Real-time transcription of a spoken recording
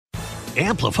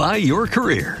Amplify your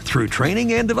career through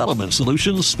training and development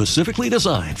solutions specifically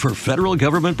designed for federal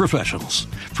government professionals.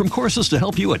 From courses to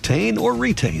help you attain or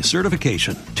retain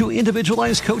certification, to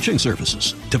individualized coaching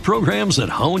services, to programs that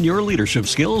hone your leadership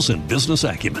skills and business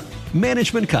acumen,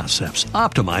 Management Concepts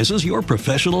optimizes your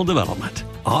professional development.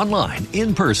 Online,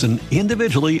 in person,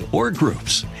 individually, or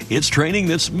groups, it's training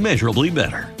that's measurably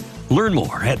better. Learn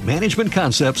more at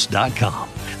managementconcepts.com.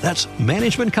 That's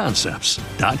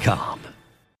managementconcepts.com.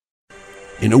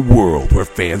 In a world where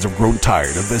fans have grown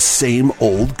tired of the same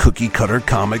old cookie-cutter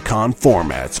Comic-Con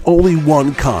formats, only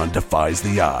one con defies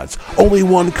the odds. Only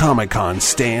one Comic-Con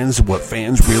stands what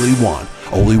fans really want.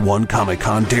 Only one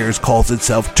Comic-Con dares calls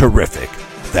itself terrific.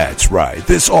 That's right,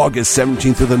 this August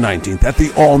 17th through the 19th at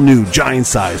the all-new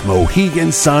giant-size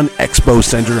Mohegan Sun Expo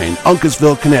Center in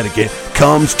Uncasville, Connecticut,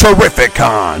 comes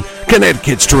Terrific-Con.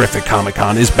 Connecticut's Terrific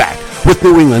Comic-Con is back with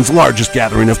New England's largest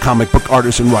gathering of comic book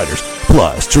artists and writers.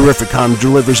 Plus, Terrific-Con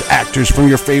delivers actors from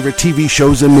your favorite TV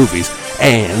shows and movies.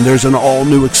 And there's an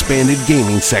all-new expanded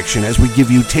gaming section as we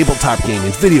give you tabletop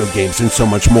gaming, video games, and so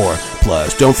much more.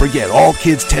 Plus, don't forget, all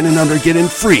kids 10 and under get in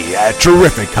free at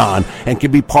Terrific-Con and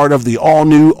can be part of the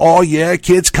all-new All Yeah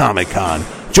Kids Comic-Con.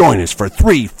 Join us for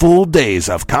 3 full days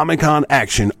of Comic-Con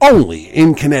action only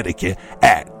in Connecticut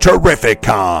at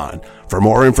Terrific-Con. For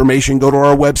more information, go to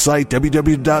our website,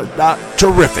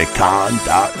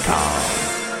 www.terrificcon.com.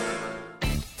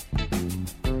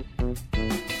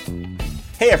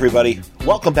 Hey everybody,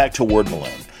 welcome back to Word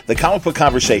Balloon, the comic book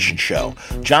conversation show.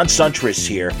 John Suntress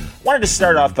here. Wanted to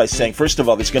start off by saying, first of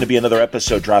all, there's going to be another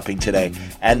episode dropping today,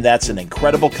 and that's an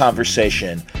incredible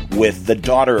conversation with the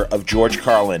daughter of George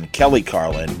Carlin, Kelly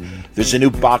Carlin. There's a new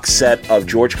box set of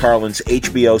George Carlin's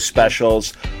HBO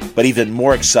specials, but even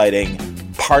more exciting,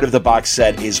 part of the box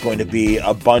set is going to be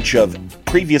a bunch of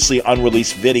previously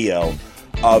unreleased video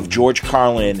of George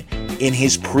Carlin in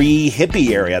his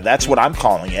pre-hippie area. That's what I'm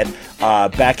calling it.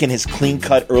 Back in his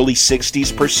clean-cut early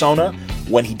 60s persona,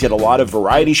 when he did a lot of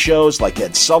variety shows like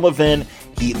Ed Sullivan.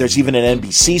 There's even an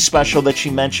NBC special that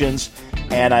she mentions,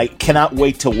 and I cannot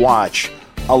wait to watch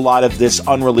a lot of this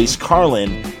unreleased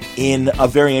Carlin in a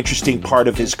very interesting part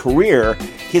of his career,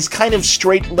 his kind of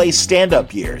straight-laced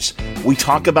stand-up years. We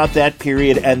talk about that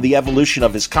period and the evolution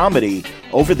of his comedy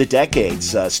over the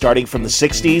decades, starting from the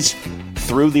 60s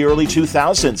through the early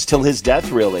 2000s, till his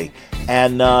death, really.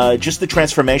 And just the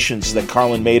transformations that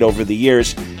Carlin made over the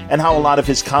years, and how a lot of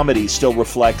his comedy still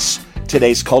reflects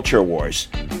today's culture wars.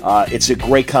 It's a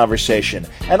great conversation.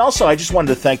 And also, I just wanted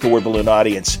to thank the Word Balloon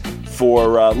audience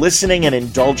for listening and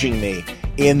indulging me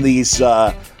in these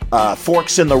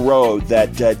forks in the road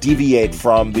that deviate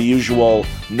from the usual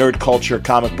nerd culture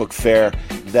comic book fare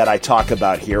that I talk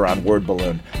about here on Word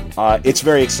Balloon. It's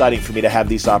very exciting for me to have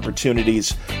these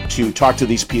opportunities to talk to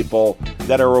these people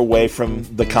that are away from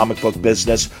the comic book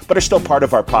business, but are still part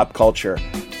of our pop culture.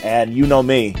 And you know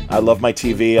me, I love my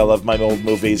TV, I love my old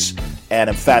movies, and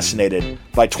I'm fascinated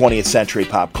by 20th century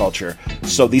pop culture.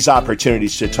 So these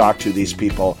opportunities to talk to these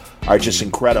people are just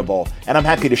incredible, and I'm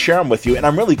happy to share them with you, and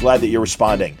I'm really glad that you're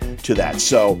responding to that.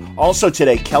 So, also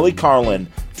today, Kelly Carlin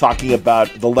talking about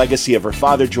the legacy of her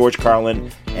father, George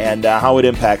Carlin, and how it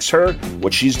impacts her,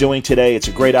 what she's doing today. It's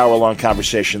a great hour-long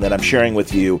conversation that I'm sharing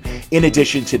with you, in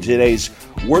addition to today's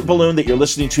Word Balloon that you're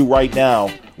listening to right now,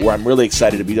 where I'm really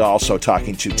excited to be also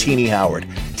talking to Tini Howard.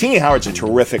 Tini Howard's a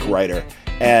terrific writer,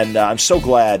 and I'm so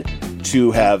glad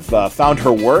to have found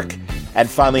her work and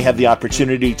finally have the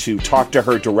opportunity to talk to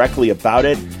her directly about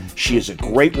it. She is a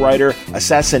great writer.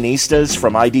 Assasinistas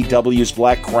from IDW's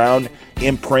Black Crown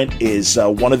imprint is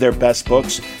one of their best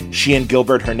books. She and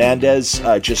Gilbert Hernandez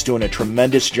just doing a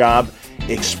tremendous job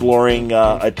exploring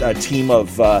a team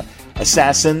of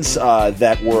assassins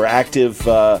that were active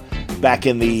back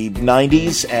in the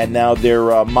 90s, and now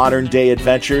they're modern-day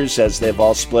adventures as they've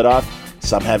all split off.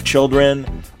 Some have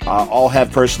children, all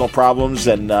have personal problems,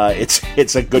 and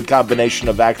it's a good combination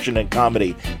of action and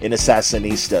comedy in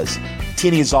Assasinistas.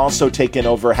 Tini's also taken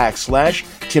over Hack Slash,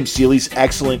 Tim Seeley's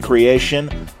excellent creation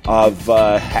of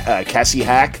Cassie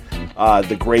Hack,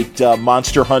 the great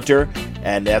monster hunter,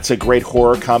 and that's a great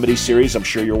horror comedy series. I'm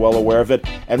sure you're well aware of it,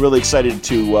 and really excited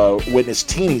to witness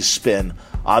Tini's spin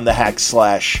on the Hack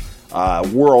Slash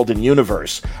world and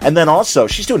universe. And then also,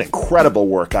 she's doing incredible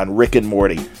work on Rick and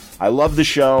Morty. I love the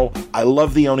show. I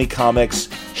love the Oni comics.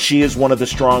 She is one of the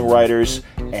strong writers,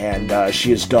 and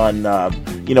she has done,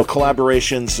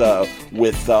 collaborations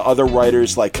with other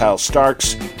writers like Kyle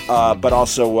Starks, but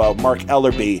also Mark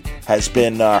Ellerby has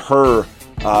been her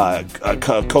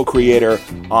co-creator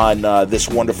on this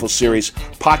wonderful series.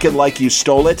 Pocket Like You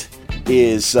Stole It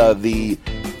is the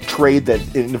trade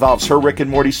that involves her Rick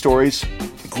and Morty stories.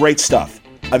 Great stuff.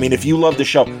 I mean, if you love the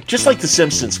show, just like the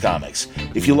Simpsons comics,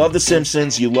 if you love the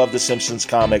Simpsons, you love the Simpsons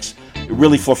comics. It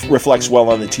really reflects well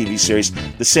on the TV series.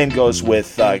 The same goes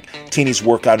with Tini's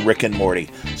work on Rick and Morty.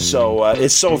 So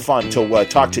it's so fun to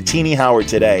talk to Tini Howard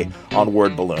today on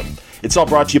Word Balloon. It's all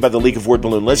brought to you by the League of Word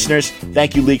Balloon listeners.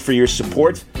 Thank you, League, for your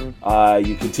support.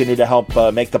 You continue to help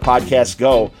make the podcast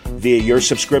go via your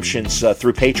subscriptions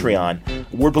through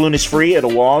Patreon. Word Balloon is free. It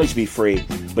will always be free.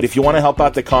 But if you want to help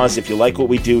out the cause, if you like what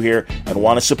we do here and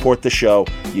want to support the show,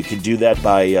 you can do that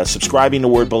by subscribing to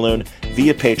Word Balloon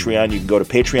via Patreon. You can go to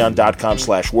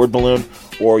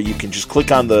patreon.com/wordballoon, or you can just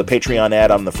click on the Patreon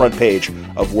ad on the front page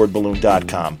of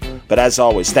wordballoon.com. But as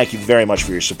always, thank you very much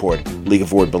for your support, League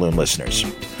of Word Balloon listeners.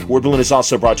 Word Balloon is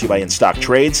also brought to you by In Stock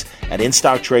Trades at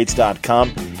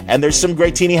InStockTrades.com. And there's some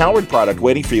great Tini Howard product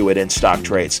waiting for you at In Stock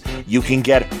Trades. You can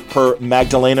get her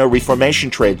Magdalena Reformation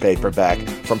trade paperback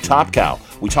from Top Cow.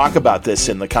 We talk about this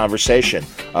in the conversation.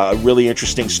 A really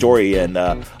interesting story and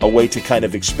a way to kind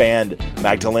of expand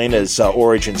Magdalena's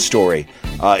origin story.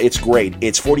 It's great.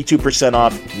 It's 42%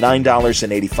 off,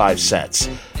 $9.85.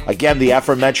 Again, the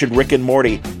aforementioned Rick and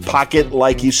Morty Pocket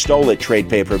Like You Stole It trade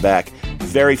paperback.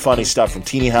 Very funny stuff from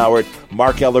Tini Howard.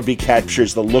 Mark Ellerby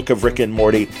captures the look of Rick and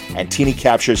Morty, and Tini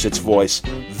captures its voice.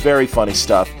 Very funny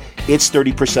stuff. It's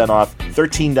 30% off,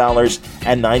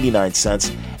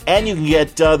 $13.99. And you can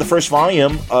get the first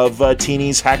volume of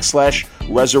Tini's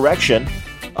Hack/Resurrection.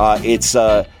 It's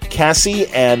Cassie,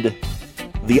 and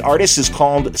the artist is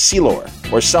called Seeley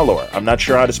or Sellor. I'm not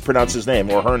sure how to pronounce his name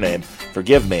or her name.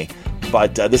 Forgive me.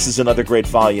 But this is another great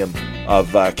volume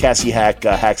of Cassie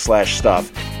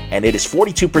Hack/stuff. And it is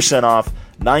 42% off,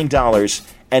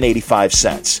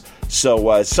 $9.85.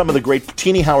 So some of the great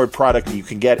Tini Howard product you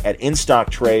can get at In Stock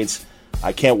Trades.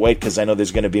 I can't wait because I know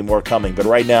there's going to be more coming. But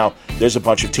right now, there's a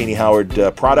bunch of Tini Howard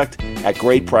product at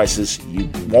great prices. You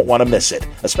won't want to miss it,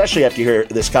 especially after you hear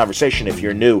this conversation if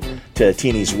you're new to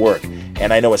Tini's work.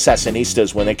 And I know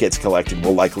Assasinistas, when it gets collected,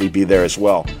 will likely be there as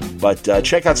well. But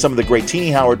check out some of the great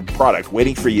Tini Howard product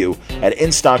waiting for you at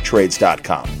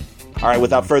InStockTrades.com. All right,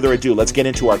 without further ado, let's get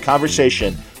into our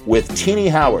conversation with Tini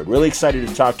Howard. Really excited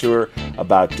to talk to her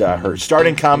about her start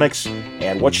in comics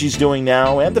and what she's doing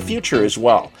now and the future as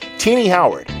well. Tini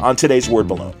Howard on today's Word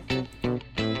Balloon.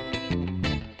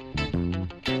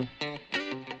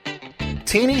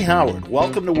 Tini Howard,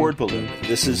 welcome to Word Balloon.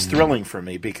 This is thrilling for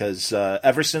me because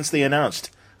ever since they announced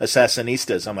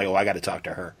Assasinistas, I'm like, oh, I got to talk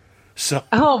to her. So,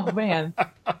 oh man.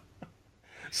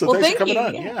 So thanks for coming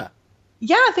on. Yeah.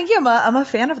 Yeah, thank you. I'm a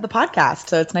fan of the podcast,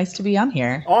 so it's nice to be on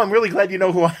here. Oh, I'm really glad you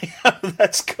know who I am.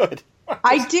 That's good.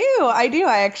 I do.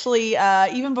 I actually,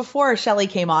 even before Shelley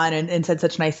came on and said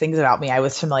such nice things about me, I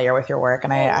was familiar with your work,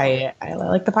 and I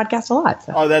like the podcast a lot.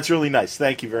 So. Oh, that's really nice.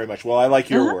 Thank you very much. Well, I like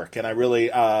your work, and I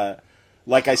really,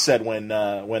 like I said, when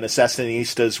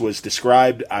Assassinistas was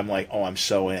described, I'm like, oh, I'm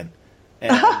so in.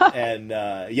 And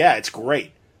yeah, it's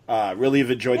great. Really have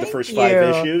enjoyed the first 5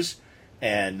 issues.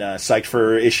 And psyched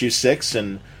for issue 6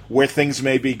 and where things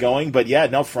may be going. But yeah,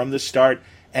 no, from the start.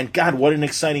 And God, what an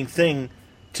exciting thing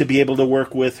to be able to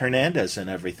work with Hernandez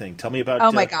and everything. Tell me about.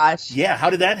 Oh my gosh! Yeah,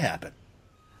 how did that happen?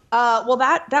 Well,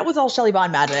 that was all Shelley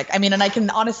Bond magic. I mean, and I can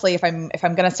honestly, if I'm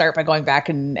going to start by going back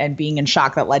and being in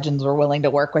shock that Legends were willing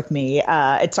to work with me,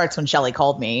 it starts when Shelley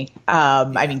called me.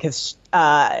 I mean, because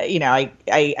I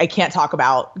can't talk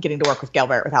about getting to work with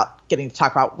Gilbert without getting to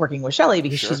talk about working with Shelley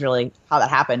because she's really how that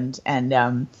happened.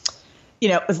 And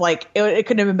it was like it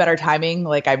couldn't have been better timing.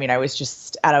 Like, I mean, I was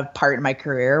just at a part in my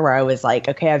career where I was like,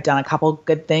 okay, I've done a couple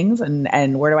good things,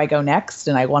 and where do I go next?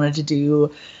 And I wanted to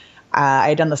do. I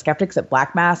had done the Skeptics at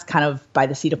Black Mask kind of by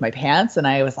the seat of my pants. And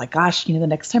I was like, gosh, the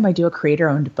next time I do a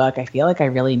creator-owned book, I feel like I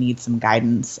really need some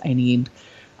guidance. I need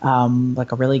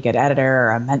like a really good editor or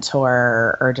a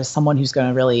mentor or just someone who's going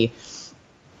to really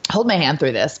hold my hand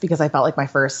through this, because I felt like my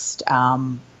first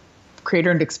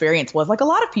creator-owned experience was like a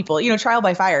lot of people, trial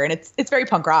by fire. And it's very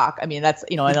punk rock. I mean, that's,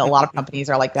 and a lot of companies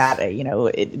are like that.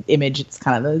 Image, it's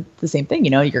kind of the same thing.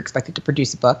 You're expected to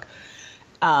produce a book.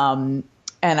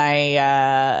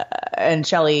 And and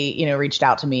Shelley, reached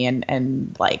out to me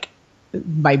and like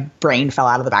my brain fell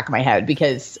out of the back of my head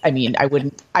because I mean, I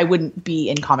wouldn't be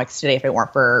in comics today if it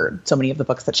weren't for so many of the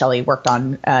books that Shelley worked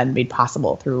on and made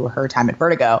possible through her time at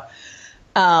Vertigo.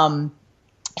 So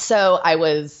I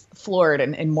was floored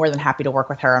and more than happy to work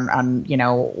with her on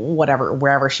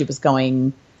wherever she was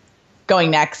going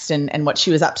next and what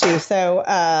she was up to. So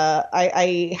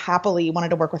I happily wanted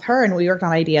to work with her, and we worked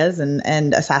on ideas, and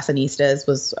Assasinistas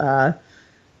was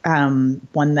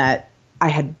one that I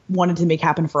had wanted to make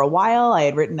happen for a while. I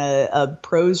had written a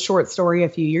prose short story a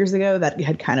few years ago that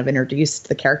had kind of introduced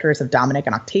the characters of Dominic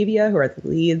and Octavia, who are the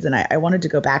leads. And I wanted to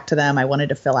go back to them. I wanted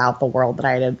to fill out the world that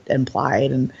I had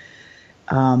implied. And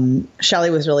Shelley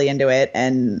was really into it.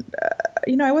 And,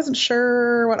 I wasn't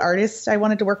sure what artist I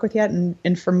wanted to work with yet.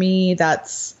 And for me, I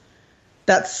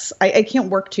can't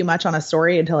work too much on a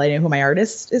story until I know who my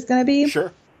artist is going to be.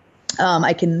 Sure.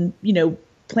 I can,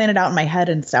 plan it out in my head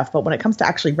and stuff. But when it comes to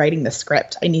actually writing the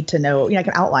script, I need to know, I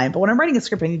can outline, but when I'm writing a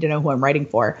script, I need to know who I'm writing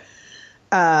for.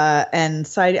 And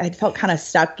so I felt kind of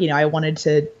stuck. I wanted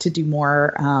to do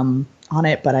more on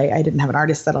it, but I didn't have an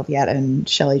artist settled yet. And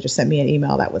Shelley just sent me an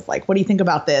email that was like, what do you think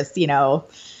about this? Tini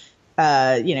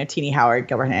Howard,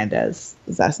 Gilbert Hernandez,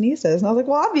 Assasinistas. And I was like,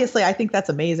 well, obviously I think that's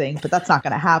amazing, but that's not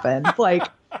going to happen. Like,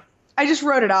 I just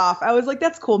wrote it off. I was like,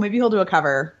 that's cool. Maybe he'll do a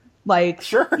cover. Like,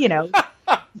 sure.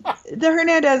 The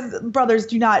Hernandez brothers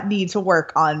do not need to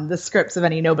work on the scripts of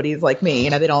any nobodies like me.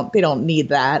 They don't need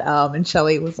that. And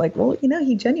Shelley was like, well,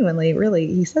 he genuinely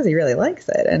he says he really likes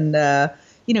it. And,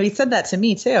 he said that to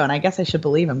me too. And I guess I should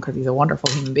believe him because he's a wonderful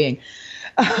human being.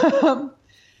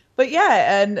 But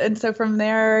yeah. And so from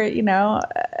there,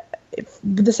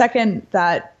 the second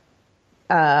that,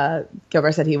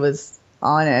 Gilbert said he was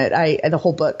on it, the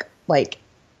whole book, like,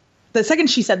 the second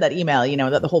she said that email,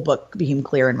 that the whole book became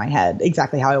clear in my head,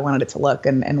 exactly how I wanted it to look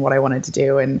and what I wanted to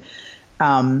do. And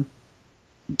from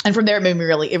there,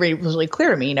 it was really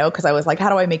clear to me, because I was like, how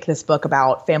do I make this book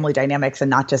about family dynamics and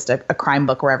not just a crime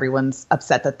book where everyone's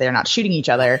upset that they're not shooting each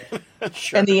other?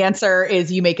 Sure. And the answer is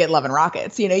you make it Love and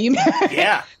Rockets. You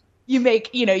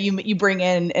bring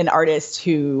in an artist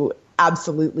who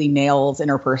absolutely nails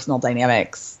interpersonal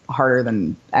dynamics harder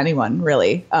than anyone,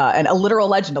 really. And a literal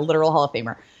legend, a literal Hall of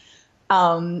Famer.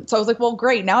 So I was like, well,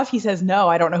 great. Now if he says no,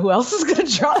 I don't know who else is going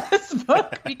to draw this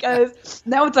book because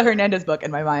now it's a Hernandez book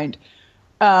in my mind.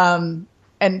 And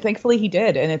thankfully he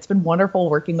did. And it's been wonderful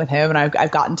working with him. And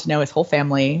I've gotten to know his whole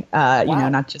family, wow.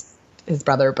 Not just his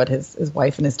brother, but his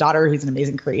wife and his daughter, who's an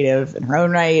amazing creative in her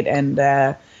own right.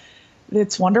 And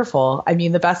it's wonderful. I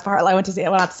mean, the best part, I went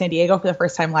out to San Diego for the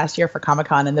first time last year for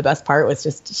Comic-Con. And the best part was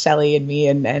just Shelley and me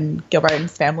and Gilbert and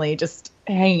his family just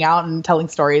hanging out and telling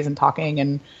stories and talking.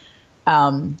 And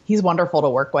he's wonderful to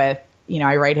work with.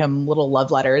 I write him little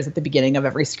love letters at the beginning of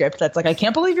every script. That's like, I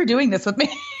can't believe you're doing this with me.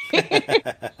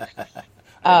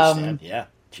 Yeah.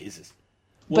 Jesus.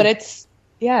 But it's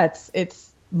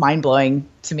mind blowing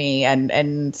to me. And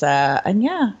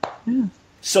yeah.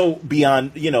 So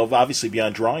beyond, obviously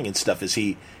beyond drawing and stuff, is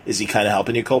he kind of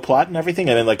helping you co-plot and everything?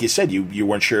 I mean, like you said, you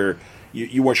weren't sure,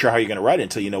 you weren't sure how you're going to write it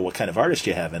until you know what kind of artist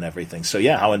you have and everything. So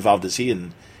yeah, how involved is he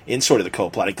in sort of the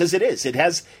co-plotting? Because it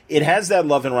has that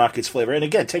Love and Rockets flavor. And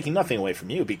again, taking nothing away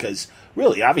from you, because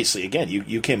really, obviously, again,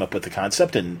 you came up with the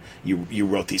concept and you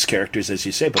wrote these characters, as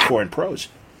you say, before in prose.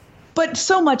 But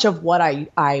so much of what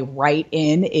I write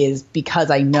in is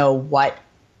because I know what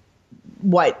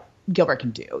Gilbert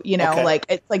can do, okay. Like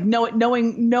it's like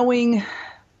knowing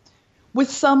with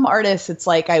some artists, it's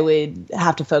like I would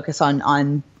have to focus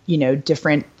on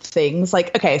different things.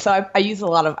 Like, okay, so I like to use a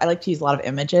lot of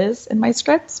images in my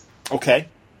scripts. Okay.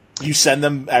 You send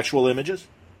them actual images?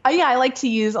 Yeah, I like to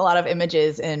use a lot of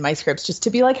images in my scripts just to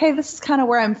be like, hey, this is kind of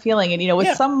where I'm feeling.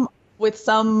 And, with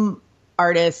some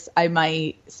artists, I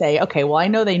might say, okay, well, I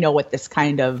know they know what this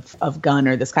kind of gun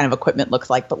or this kind of equipment looks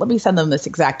like, but let me send them this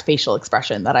exact facial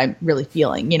expression that I'm really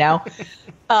feeling,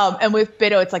 And with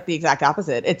Beto, it's like the exact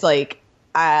opposite. It's like,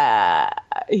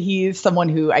 he's someone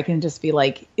who I can just be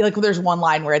like there's one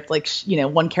line where it's like,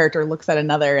 one character looks at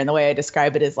another, and the way I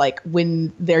describe it is like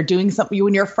when they're doing something,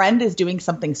 when your friend is doing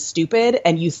something stupid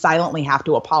and you silently have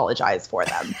to apologize for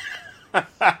them.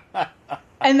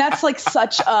 And that's like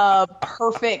such a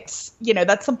perfect,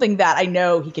 that's something that I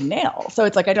know he can nail. So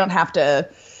it's like, I don't have to,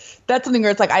 that's something where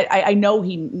it's like, I know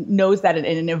he knows that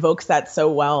and invokes that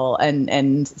so well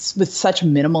and with such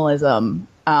minimalism,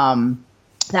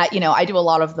 that, I do a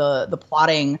lot of the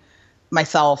plotting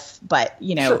myself, but,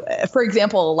 sure. For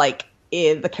example, like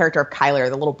the character of Kyler,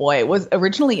 the little boy, was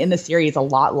originally in the series a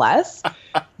lot less,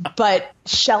 but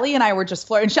Shelley and I were just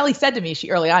flirting. And Shelley said to me,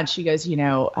 early on, she goes,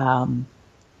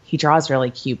 he draws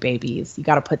really cute babies. You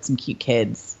got to put some cute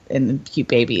kids and cute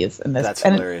babies in this. That's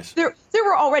hilarious. There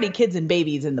were already kids and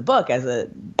babies in the book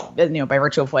by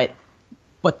virtue of what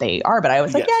they are. But I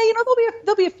was like, yeah,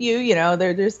 there'll be a few,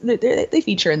 they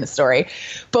feature in the story.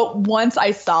 But once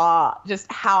I saw just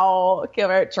how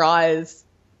Gilbert draws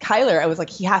Kyler, I was like,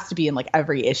 he has to be in like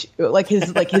every issue. Like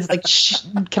his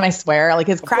can I swear? Like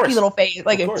his crappy little face,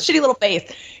 like a shitty little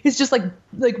face. His just like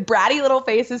bratty little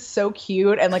face is so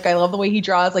cute. And like, I love the way he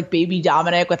draws like baby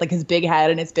Dominic with like his big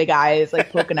head and his big eyes,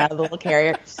 like poking out of the little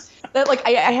carrier. That like,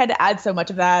 I had to add so much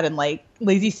of that. And like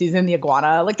Lazy Susan, the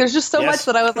iguana, like there's just so much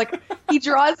that I was like, he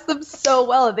draws them so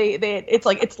well. It's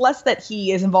like, it's less that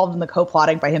he is involved in the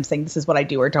co-plotting by him saying, this is what I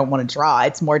do or don't want to draw.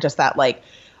 It's more just that like,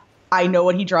 I know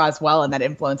what he draws well, and that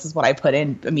influences what I put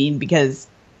in. I mean, because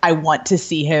I want to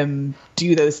see him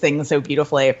do those things so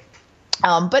beautifully.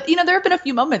 But there have been a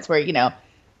few moments where he's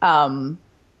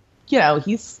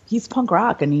punk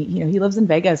rock, and he lives in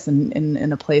Vegas and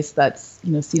in a place that's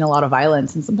seen a lot of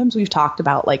violence. And sometimes we've talked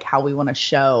about like how we want to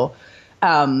show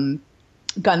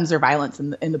guns or violence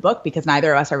in the book, because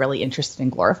neither of us are really interested in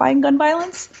glorifying gun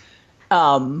violence.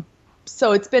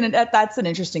 So that's an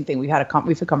interesting thing we've had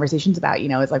conversations about.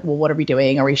 It's like, well, what are we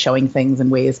doing? Are we showing things in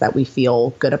ways that we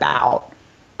feel good about?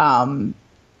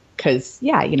 Because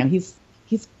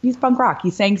he's punk rock.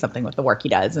 He's saying something with the work he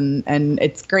does, and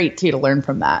it's great too to learn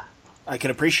from that. I can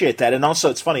appreciate that, and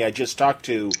also it's funny. I just talked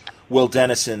to Will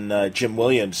Dennis and Jim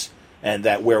Williams, and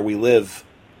that Where We Live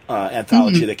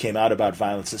anthology that came out about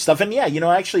violence and stuff. And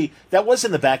actually, that was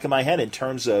in the back of my head in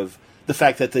terms of the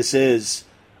fact that this is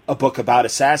a book about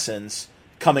assassins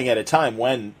coming at a time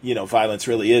when violence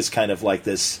really is kind of like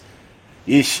this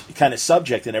ish kind of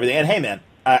subject and everything. And hey, man,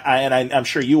 I'm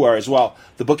sure you are as well.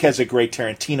 The book has a great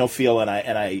Tarantino feel, and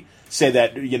I say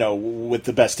that with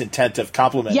the best intent of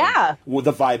complimenting with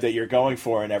the vibe that you're going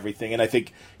for and everything. And I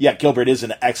think Gilbert is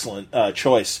an excellent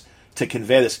choice to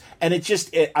convey this. And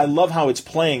I love how it's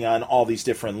playing on all these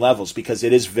different levels, because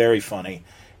it is very funny.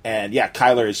 And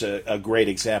Kyler is a great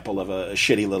example of a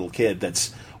shitty little kid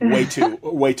that's way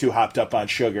too hopped up on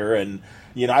sugar. And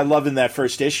I love in that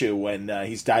first issue when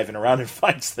he's diving around and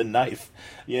finds the knife.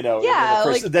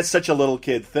 That's such a little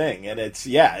kid thing, and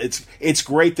it's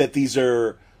great that these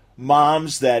are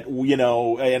moms that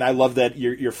and I love that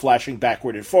you're flashing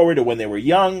backward and forward to when they were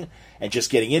young and just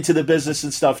getting into the business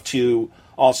and stuff, to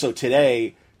also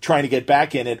today trying to get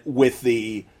back in it with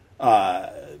the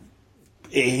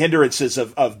hindrances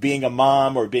of being a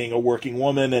mom or being a working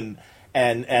woman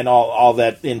and all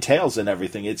that entails and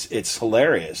everything. It's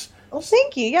hilarious. Well,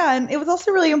 thank you. Yeah, and it was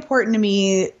also really important to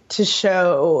me to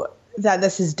show that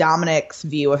this is Dominic's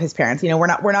view of his parents.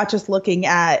 We're not just looking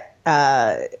at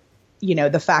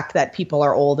the fact that people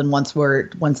are old and once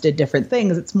did different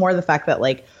things. It's more the fact that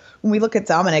like when we look at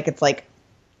Dominic, it's like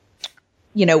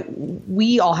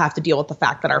we all have to deal with the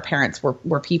fact that our parents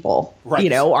were people,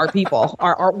 right. Our people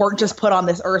weren't just put on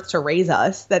this earth to raise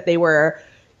us, that they were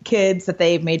kids, that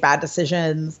they've made bad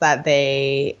decisions, that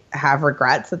they have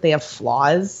regrets, that they have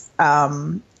flaws.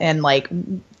 And like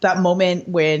that moment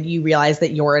when you realize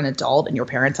that you're an adult and your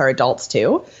parents are adults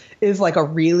too, is like a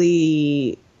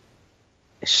really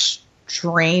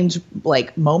strange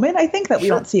like moment, I think, that we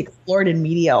don't see explored in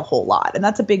media a whole lot. And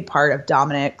that's a big part of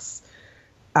Dominic's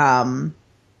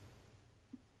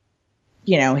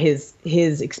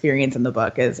his experience in the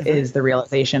book is the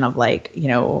realization of like,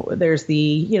 there's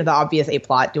the obvious A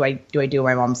plot. Do I do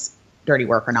my mom's dirty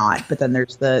work or not? But then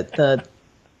there's the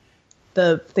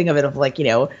thing of it of like,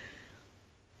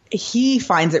 he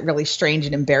finds it really strange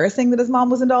and embarrassing that his mom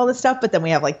was into all this stuff. But then we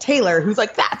have like Taylor, who's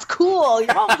like, that's cool.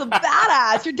 Your mom's a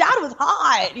badass. Your dad was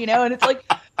hot, and it's like,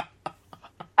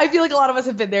 I feel like a lot of us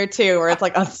have been there too, where it's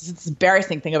like, oh, it's an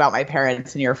embarrassing thing about my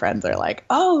parents, and your friends are like,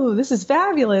 oh, this is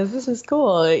fabulous. This is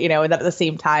cool. And then at the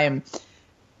same time,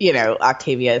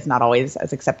 Octavia is not always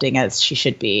as accepting as she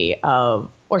should be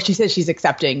or she says she's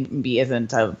accepting, maybe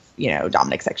isn't, of,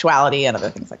 Dominic's sexuality and other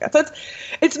things like that. So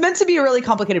it's meant to be a really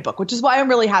complicated book, which is why I'm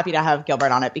really happy to have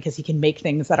Gilbert on it, because he can make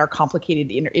things that are complicated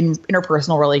in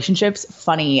interpersonal relationships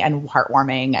funny and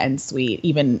heartwarming and sweet,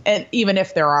 even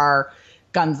if there are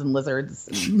guns and lizards.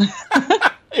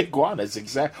 Iguanas,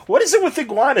 exactly. What is it with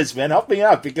iguanas, man? Help me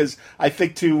out, because I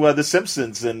think to The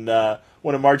Simpsons and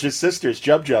one of Marge's sisters,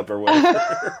 Jub Jub or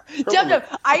whatever.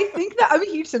 Jub. I think that I'm a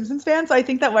huge Simpsons fan, so I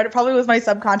think that probably was my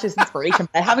subconscious inspiration.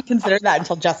 But I haven't considered that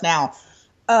until just now.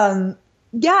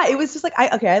 It was just like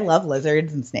I love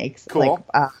lizards and snakes. Cool.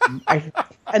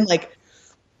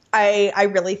 I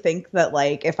really think that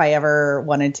like if I ever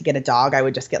wanted to get a dog, I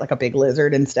would just get like a big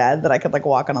lizard instead that I could like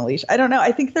walk on a leash. I don't know.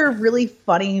 I think they're really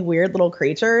funny, weird little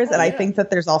creatures, and I think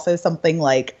that there's also something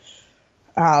like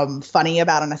funny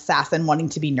about an assassin wanting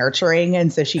to be nurturing,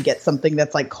 and so she gets something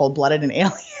that's like cold-blooded and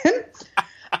alien.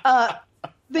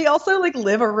 They also like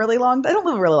live a really long. They don't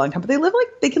live a really long time, but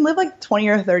they can live like 20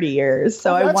 or 30 years.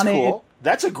 So that's cool.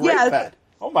 That's a great pet.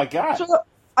 Oh my god! So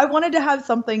I wanted to have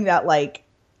something that like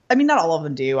I mean, not all of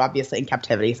them do, obviously, in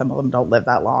captivity. Some of them don't live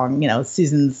that long. You know,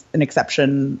 Susan's an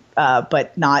exception,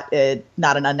 but not an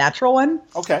unnatural one.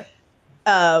 Okay.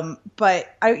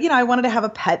 But I wanted to have a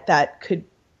pet that could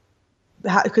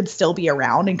still be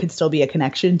around and could still be a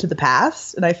connection to the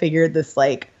past. And I figured this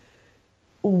like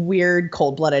weird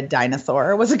cold-blooded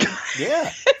dinosaur was a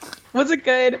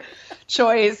good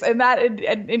choice. And that,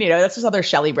 and you know, that's just other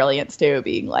Shelley brilliance too,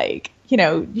 being like, you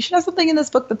know, you should have something in this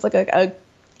book that's like a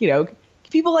you know,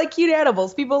 people like cute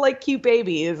animals, people like cute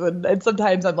babies. And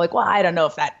sometimes I'm like, well, I don't know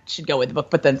if that should go with the book.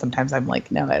 But then sometimes I'm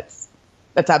like, no, that's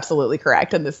absolutely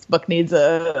correct. And this book needs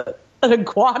an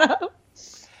iguana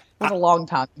with a long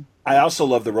tongue. I also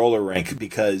love the roller rink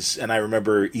because, and I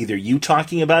remember either you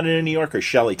talking about it in New York or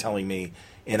Shelley telling me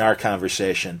in our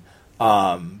conversation.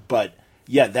 But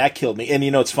yeah, that killed me. And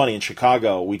you know, it's funny, in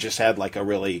Chicago, we just had like a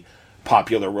really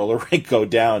popular roller rink go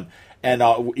down. And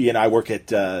you know, I work at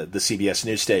the CBS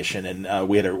news station, and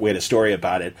we had a story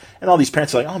about it. And all these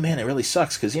parents are like, "Oh man, it really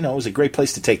sucks," because you know it was a great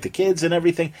place to take the kids and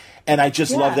everything. And I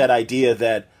just love that idea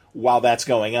that while that's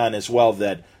going on as well,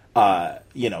 that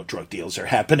you know, drug deals are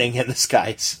happening, and this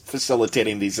guy's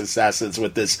facilitating these assassins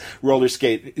with this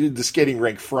the skating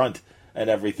rink front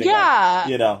and everything. Yeah,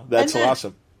 you know, that's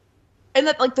awesome. And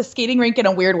that, like, the skating rink in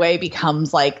a weird way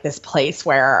becomes like this place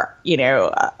where, you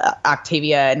know,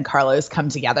 Octavia and Carlos come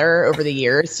together over the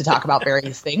years to talk about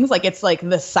various things. Like, it's like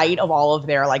the site of all of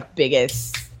their like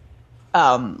biggest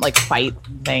like fight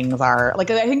things are. Like,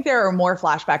 I think there are more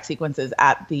flashback sequences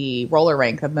at the roller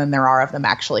rink than there are of them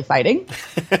actually fighting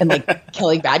and like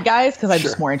killing bad guys, because I'm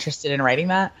just more interested in writing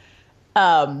that.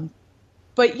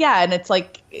 But yeah, and it's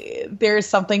like there's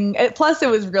something. Plus, it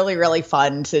was really, really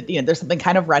fun to, you know, there's something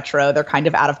kind of retro. They're kind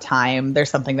of out of time. There's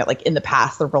something that, like, in the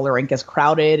past, the roller rink is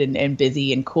crowded and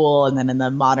busy and cool, and then in the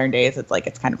modern days, it's like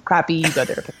it's kind of crappy. You go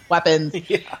there to pick up weapons.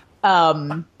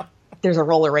 There's a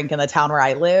roller rink in the town where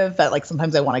I live that, like,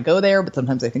 sometimes I want to go there, but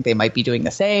sometimes I think they might be doing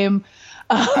the same.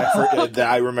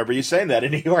 I remember you saying that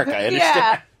in New York. I understand.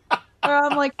 Yeah.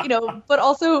 I'm like, you know, but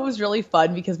also it was really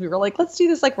fun because we were like, let's do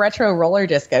this like retro roller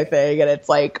disco thing. And it's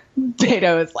like,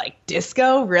 Dano is like,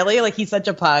 disco? Really? Like, he's such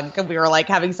a punk. And we were like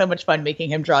having so much fun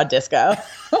making him draw disco.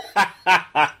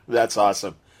 That's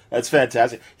awesome. That's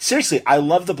fantastic. Seriously, I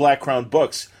love the Black Crown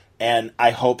books, and I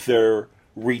hope they're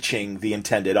reaching the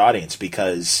intended audience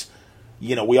because,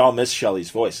 you know, we all miss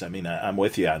Shelley's voice. I mean, I'm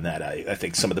with you on that. I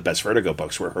think some of the best Vertigo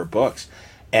books were her books.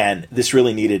 And this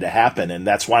really needed to happen. And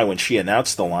that's why when she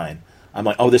announced the line, I'm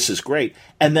like, oh, this is great.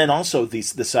 And then also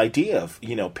this idea of,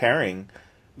 you know, pairing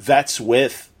vets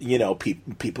with, you know,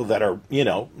 people that are, you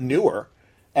know, newer.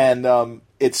 And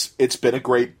it's been a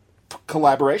great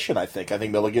collaboration, I think. I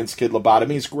think Milligan's Kid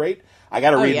Lobotomy is great. I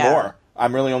got to read more.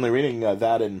 I'm really only reading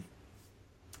that in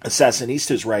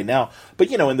Assasinistas right now. But,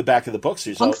 you know, in the back of the books,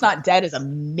 there's Punk's Not Dead is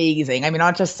amazing. I mean,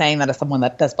 not just saying that as someone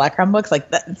that does Black Crown books,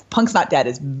 like that, Punk's Not Dead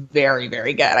is very,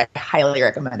 very good. I highly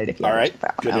recommend it if you all right,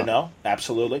 good to know.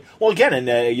 Absolutely. Well, again,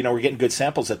 and you know, we're getting good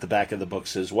samples at the back of the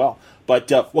books as well. But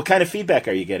what kind of feedback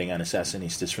are you getting on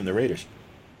Assassinistas from the readers?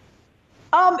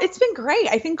 It's been great.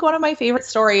 I think one of my favorite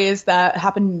stories that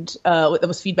happened that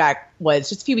was feedback was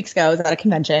just a few weeks ago. I was at a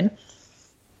convention.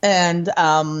 And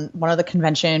one of the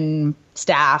convention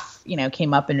staff, you know,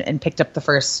 came up and picked up the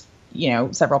first, you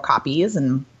know, several copies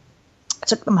and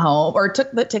took them home, or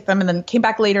took them and then came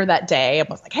back later that day and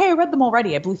was like, hey, I read them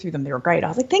already. I blew through them. They were great. I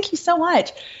was like, thank you so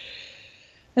much.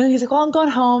 And then he's like, well, I'm going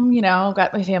home, you know,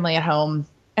 got my family at home.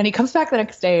 And he comes back the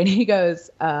next day and he goes,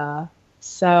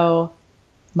 so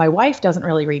my wife doesn't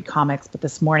really read comics, but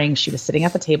this morning she was sitting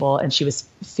at the table and she was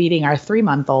feeding our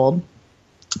 3-month-old.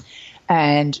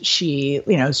 And she,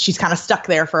 you know, she's kind of stuck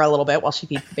there for a little bit while she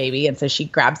feeds the baby. And so she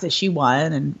grabs issue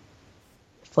 1 and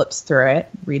flips through it,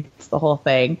 reads the whole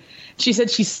thing. She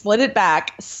said she slid it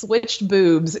back, switched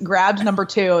boobs, grabbed number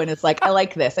 2, and it's like, I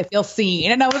like this. I feel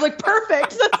seen. And I was like,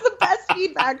 perfect. That's the best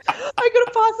feedback I could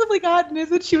have possibly gotten, is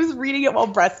that she was reading it while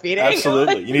breastfeeding.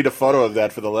 Absolutely. You need a photo of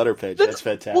that for the letter page. That's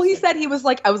fantastic. Well, he said he was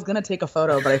like, I was going to take a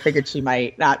photo, but I figured she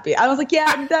might not be. I was like,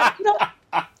 yeah, you know,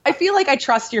 I feel like I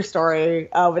trust your story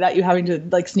without you having to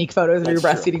like sneak photos of your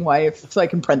breastfeeding wife so I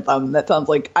can print them. That sounds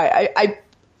like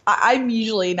I'm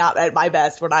usually not at my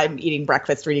best when I'm eating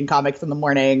breakfast, reading comics in the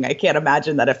morning. I can't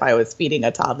imagine that if I was feeding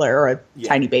a toddler or a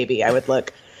tiny baby, I would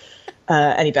look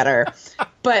any better.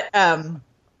 But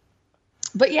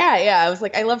yeah, I was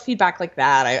like, I love feedback like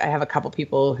that. I have a couple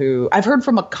people who I've heard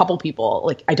from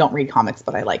like, I don't read comics,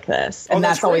 but I like this. And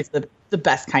that's always the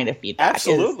best kind of feedback.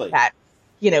 Absolutely. That,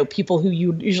 you know, people who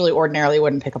you usually ordinarily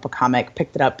wouldn't pick up a comic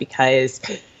picked it up because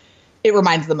it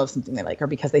reminds them of something they like, or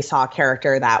because they saw a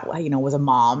character that, was a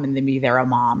mom and then maybe they're a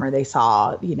mom, or they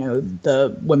saw,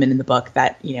 the women in the book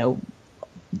that,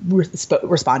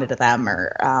 responded to them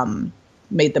or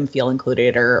made them feel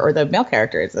included, or the male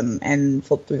characters and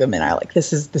flipped through them and I like,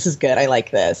 this is good. I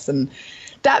like this. And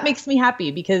that makes me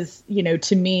happy because,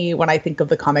 to me, when I think of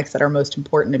the comics that are most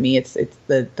important to me, it's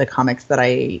the comics that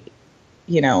I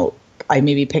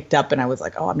maybe picked up and I was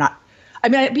like, oh,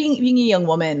 being a young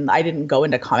woman, I didn't go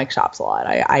into comic shops a lot.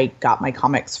 I got my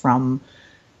comics from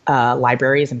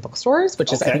libraries and bookstores,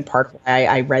 which is, I think, part of why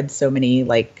I read so many,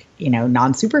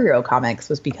 non-superhero comics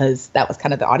was because that was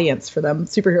kind of the audience for them.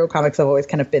 Superhero comics have always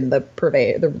kind of been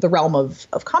the realm of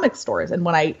comic stores. And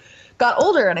when I got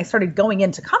older and I started going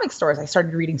into comic stores, I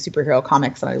started reading superhero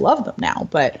comics and I love them now.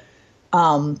 But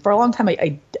for a long time,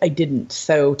 I didn't.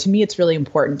 So to me, it's really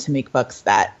important to make books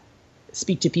that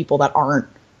speak to people that aren't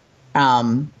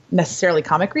necessarily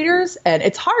comic readers. And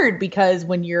it's hard because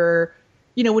when you're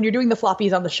doing the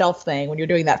floppies on the shelf thing, when you're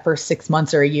doing that first 6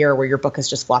 months or a year where your book is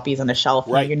just floppies on a shelf,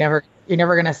 right. You're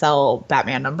never going to sell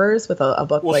Batman numbers with a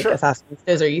book like sure.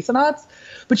 Assasinistas or Assasinistas.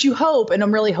 But you hope, and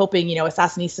I'm really hoping,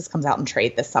 Assasinistas comes out in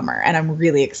trade this summer. And I'm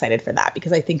really excited for that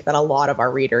because I think that a lot of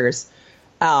our readers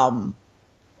are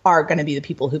going to be the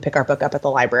people who pick our book up at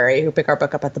the library, who pick our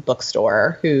book up at the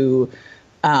bookstore, who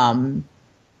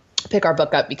pick our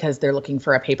book up because they're looking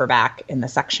for a paperback in the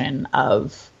section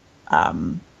of,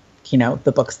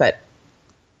 the books that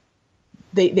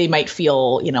they might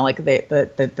feel, like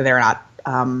that they're not,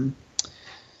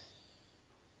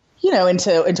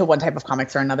 into one type of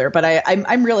comics or another. But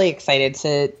I'm really excited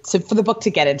for the book to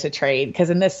get into trade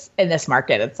because in this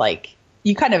market, it's like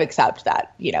you kind of accept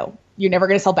that, you're never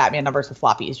going to sell Batman numbers with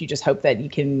floppies. You just hope that you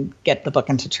can get the book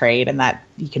into trade and that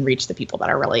you can reach the people that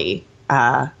are really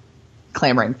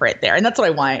clamoring for it there. And that's what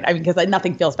I want. I mean, because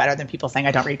nothing feels better than people saying,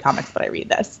 I don't read comics, but I read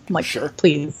this. I'm like, sure,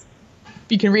 please,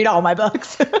 you can read all my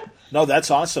books. No, that's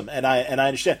awesome. And I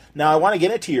understand. Now, I want to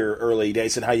get into your early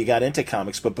days and how you got into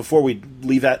comics. But before we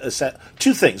leave that aside,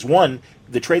 two things. One,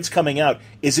 the trade's coming out.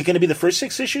 Is it going to be the first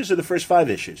 6 issues or the first 5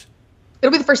 issues?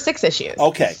 It'll be the first 6 issues.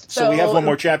 Okay. So we have one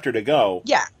more chapter to go.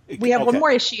 Yeah. We have one more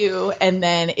issue, and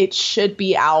then it should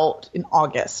be out in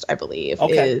August, I believe.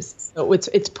 Okay. So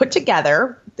it's put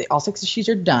together. All 6 issues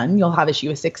are done. You'll have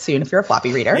issue 6 soon if you're a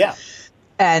floppy reader. Yeah.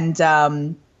 And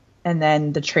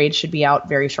then the trade should be out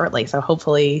very shortly. So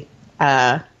hopefully,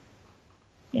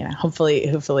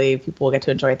 hopefully people will get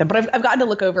to enjoy them. But I've gotten to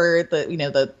look over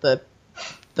the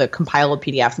compiled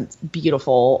PDFs, and it's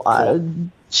beautiful. Cool.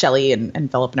 Shelley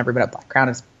and Philip and everybody at Black Crown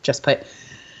has just put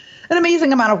an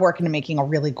amazing amount of work into making a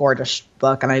really gorgeous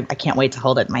book, and I can't wait to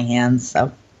hold it in my hands.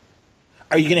 So,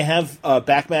 are you going to have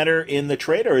back matter in the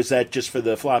trade, or is that just for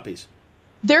the floppies?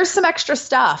 There's some extra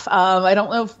stuff. I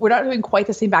don't know if we're not doing quite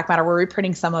the same back matter. We're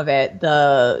reprinting some of it.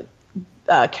 The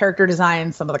character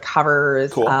design, some of the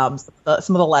covers, cool. Some of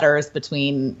the letters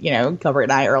between Gilbert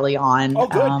and I early on. Oh,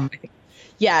 good.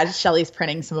 Yeah, Shelley's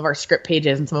printing some of our script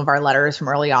pages and some of our letters from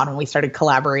early on when we started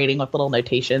collaborating with little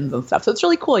notations and stuff. So it's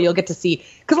really cool. You'll get to see,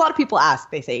 because a lot of people ask,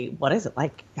 they say, what is it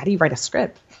like? How do you write a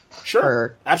script?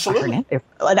 Sure, absolutely.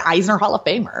 An Eisner Hall of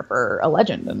Famer for a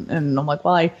legend. And I'm like,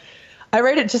 well, I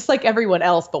write it just like everyone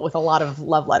else, but with a lot of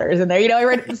love letters in there. I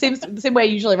write it the same way I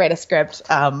usually write a script.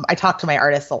 I talk to my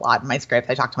artists a lot in my script.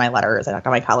 I talk to my letters. I talk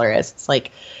to my colorists. Like,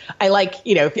 I like,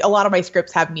 a lot of my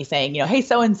scripts have me saying, hey,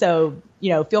 so-and-so,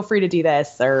 feel free to do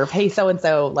this, or hey,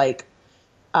 so-and-so, like,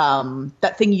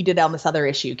 that thing you did on this other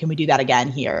issue, can we do that again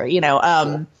here?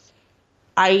 Sure.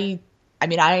 I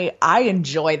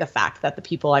enjoy the fact that the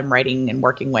people I'm writing and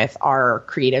working with are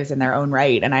creatives in their own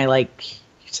right. And I like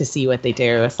to see what they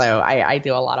do. So I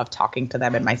do a lot of talking to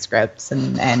them in my scripts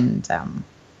and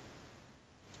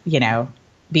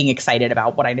being excited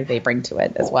about what I know they bring to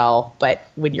it as well. But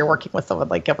when you're working with someone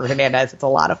like Gilbert Hernandez, it's a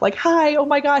lot of like, hi, oh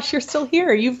my gosh, you're still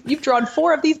here. You've drawn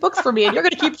 4 of these books for me and you're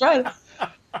going to keep drawing.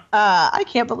 I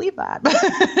can't believe that.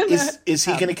 Is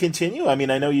he going to continue? I mean,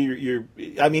 I know you're.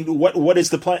 I mean, what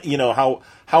is the plan?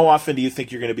 How often do you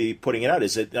think you're going to be putting it out?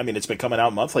 Is it? I mean, it's been coming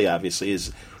out monthly, obviously.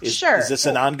 Is this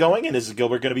an ongoing? And is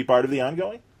Gilbert going to be part of the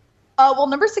ongoing? Well,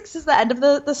 number 6 is the end of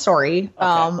the story.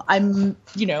 Okay.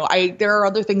 There are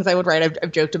other things I would write.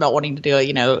 I've joked about wanting to do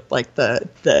like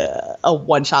a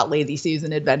one-shot Lazy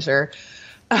Susan adventure.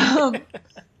 I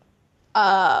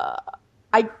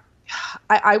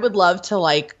would love to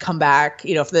like come back,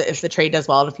 if the trade does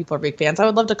well, if people are big fans, I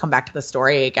would love to come back to the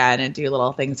story again and do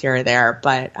little things here or there.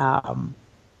 But,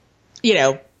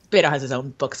 Beto has his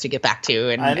own books to get back to.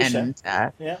 And, I understand.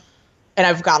 and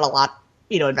I've got a lot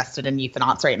invested in youth and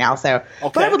aunts right now. So,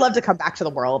 Okay. but I would love to come back to the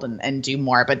world and do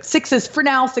more. But 6 is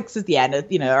the end.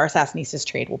 Our Assasinistas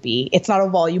trade will be. It's not a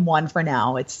volume 1 for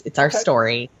now. It's our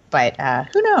story. But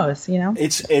who knows?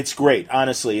 It's great.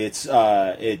 Honestly,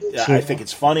 I think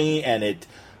it's funny, and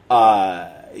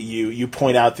you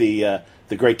point out the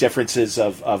great differences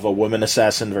of a woman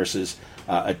assassin versus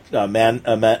men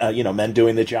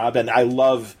doing the job. And I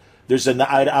love.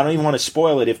 I don't even want to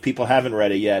spoil it if people haven't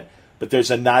read it yet, but there's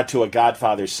a nod to a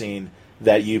Godfather scene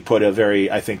that you put a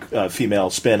very, I think, female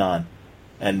spin on.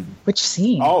 And which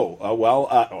scene? Well,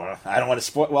 I don't want to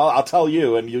spoil. Well, I'll tell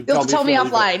you, and you'll tell me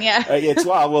offline.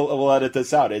 Yeah, we'll edit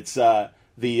this out. It's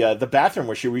the bathroom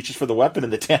where she reaches for the weapon in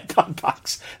the tampon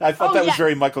box. I thought that was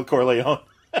very Michael Corleone.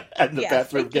 And the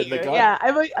bathroom getting the gun. Yeah,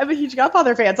 I'm a huge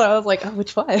Godfather fan, so I was like, oh,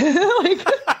 which one?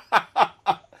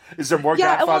 Is there more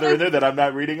Godfather in there that I'm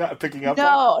not picking up?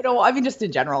 No. I mean, just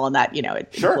in general, in that it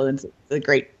influences a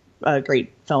great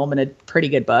film and a pretty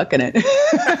good book, and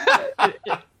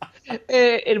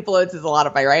it influences a lot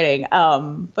of my writing.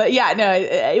 But yeah, no,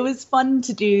 it was fun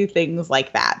to do things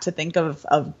like that, to think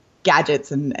of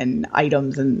gadgets and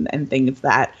items and things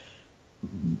that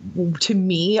to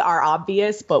me are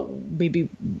obvious, but maybe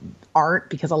aren't,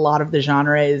 because a lot of the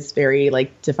genre is very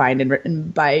defined and written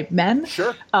by men.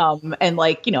 Sure. And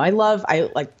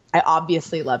I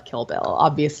obviously love Kill Bill.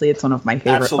 Obviously, it's one of my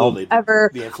favorite films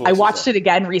ever. I watched it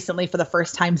again recently for the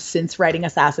first time since writing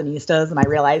Assasinistas, and I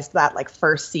realized that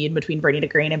first scene between Bernie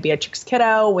DeGreen and Beatrix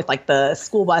Kiddo with the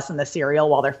school bus and the cereal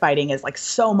while they're fighting is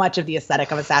so much of the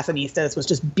aesthetic of Assassinistas was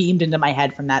just beamed into my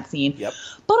head from that scene. Yep.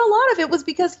 But a lot of it was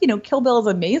because Kill Bill is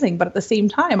amazing, but at the same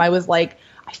time, I was like,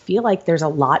 I feel like there's a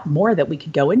lot more that we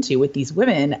could go into with these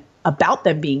women about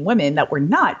them being women that we're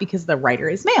not, because the writer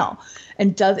is male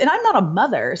and I'm not a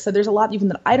mother. So there's a lot even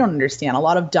that I don't understand. A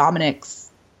lot of Dominic's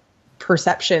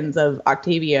perceptions of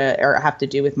Octavia have to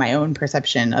do with my own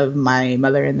perception of my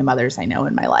mother and the mothers I know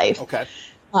in my life. Okay.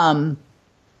 And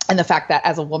the fact that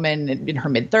as a woman in her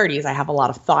mid-30s, I have a lot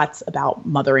of thoughts about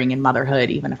mothering and motherhood,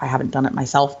 even if I haven't done it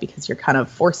myself, because you're kind of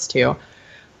forced to.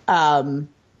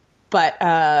 But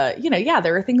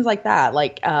there are things like that,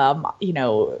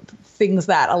 things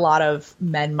that a lot of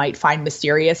men might find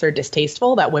mysterious or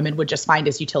distasteful that women would just find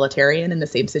as utilitarian in the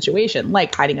same situation,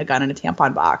 like hiding a gun in a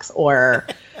tampon box, or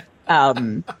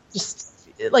just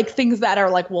things that are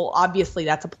well, obviously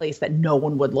that's a place that no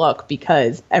one would look,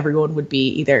 because everyone would be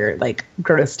either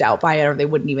grossed out by it or they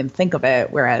wouldn't even think of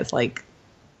it. Whereas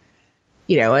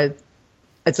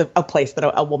it's a place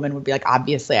that a woman would be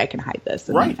obviously I can hide this,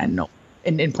 and right. And no.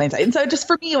 In plain sight. And so just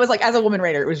for me, it was as a woman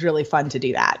writer, it was really fun to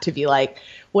do that, to be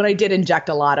when I did inject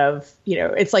a lot of,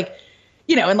 it's and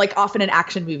often in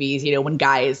action movies, when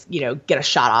guys, get a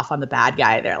shot off on the bad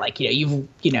guy, they're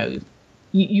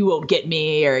you won't get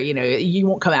me, or, you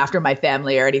won't come after my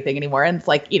family or anything anymore. And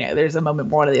it's there's a moment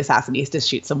where one of the Assassinistas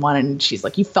shoots someone and she's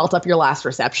you felt up your last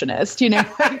receptionist,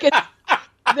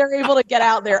 they're able to get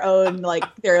out their own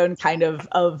kind of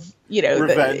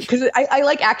revenge. Because I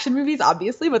like action movies,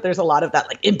 obviously, but there's a lot of that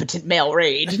impotent male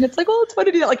rage, and it's well, it's fun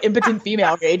to do that impotent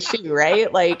female rage too,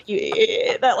 right?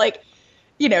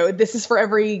 This is for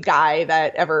every guy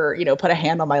that ever put a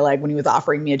hand on my leg when he was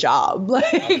offering me a job.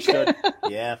 Understood.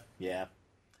 Yeah.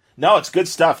 No, it's good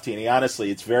stuff, Tini. Honestly,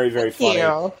 it's very, very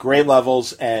funny. Great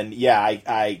levels, and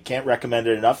I can't recommend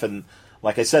it enough. And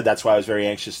like I said, that's why I was very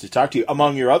anxious to talk to you,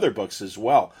 among your other books as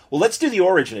well. Well, let's do the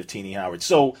origin of Tini Howard.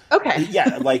 So, okay.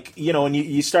 Yeah, and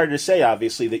you started to say,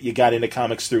 obviously, that you got into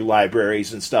comics through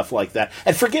libraries and stuff like that.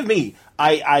 And forgive me,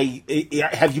 I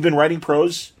have you been writing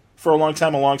prose for a long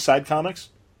time alongside comics?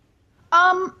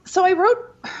 So I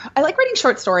like writing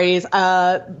short stories.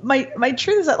 My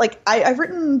truth is that I've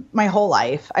written my whole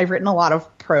life. I've written a lot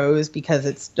of prose because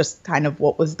it's just kind of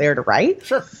what was there to write.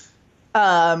 Sure.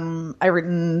 I've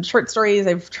written short stories.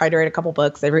 I've tried to write a couple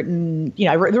books. I've written,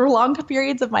 there were long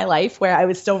periods of my life where I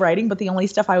was still writing, but the only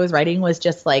stuff I was writing was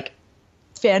just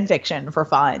fan fiction for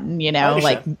fun,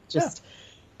 what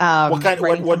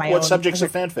subjects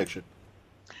of fan fiction?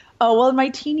 Oh, well, in my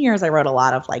teen years, I wrote a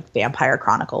lot of Vampire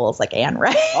Chronicles, Anne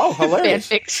Rice. Oh, hilarious.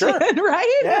 fan fiction, sure.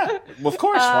 Right? Yeah. Well, of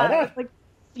course. Why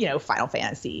not? Final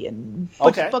Fantasy and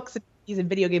books and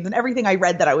video games and everything I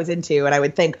read that I was into. And I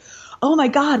would think, oh my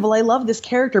God, well, I love this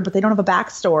character, but they don't have a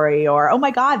backstory. Or, oh my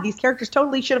God, these characters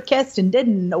totally should have kissed and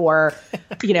didn't. Or,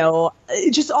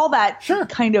 just all that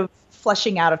kind of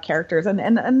fleshing out of characters.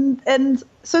 And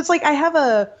so it's I have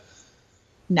a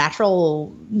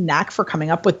natural knack for coming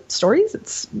up with stories.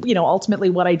 It's, ultimately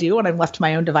what I do when I'm left to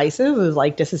my own devices is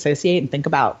disassociate and think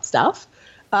about stuff.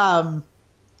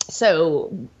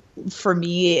 So for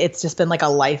me, it's just been a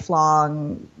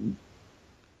lifelong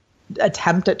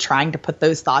attempt at trying to put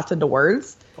those thoughts into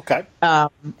words. Okay.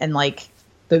 And like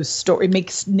it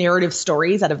makes narrative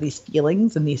stories out of these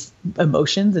feelings and these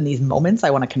emotions and these moments I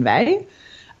want to convey.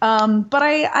 But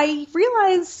I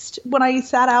realized when I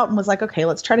sat out and was like, okay,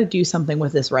 let's try to do something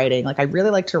with this writing. Like, I really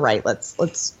like to write. Let's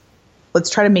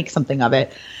try to make something of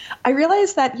it. I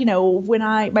realized that,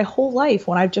 my whole life,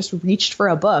 when I've just reached for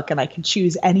a book and I could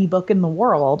choose any book in the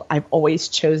world, I've always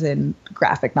chosen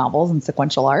graphic novels and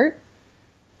sequential art.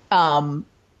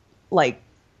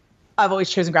 I've always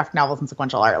chosen graphic novels and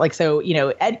sequential art. Like, so,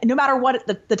 no matter what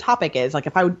the topic is, like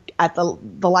if I would at the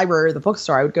library or the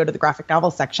bookstore, I would go to the graphic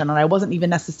novel section, and I wasn't even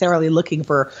necessarily looking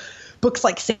for books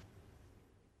like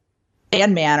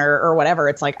Sandman or whatever.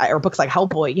 It's like, or books like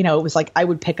Hellboy, it was like, I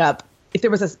would pick up, if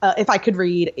there was if I could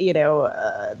read,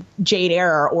 Jane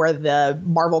Eyre or the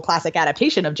Marvel classic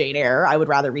adaptation of Jane Eyre, I would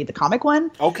rather read the comic one.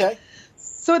 Okay.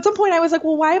 So at some point I was like,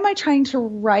 well, why am I trying to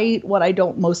write what I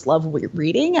don't most love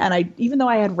reading? And even though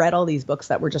I had read all these books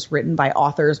that were just written by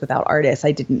authors without artists,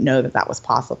 I didn't know that was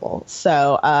possible.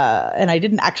 So, and I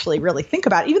didn't actually really think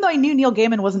about it. Even though I knew Neil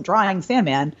Gaiman wasn't drawing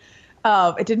Sandman,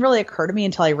 it didn't really occur to me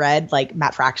until I read like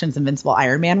Matt Fraction's Invincible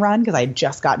Iron Man run, because I had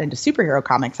just gotten into superhero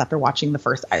comics after watching the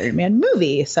first Iron Man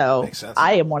movie. So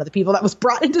I am one of the people that was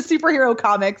brought into superhero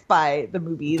comics by the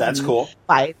movies. That's cool.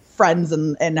 By friends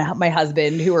and my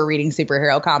husband who were reading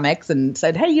superhero comics and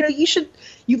said, hey,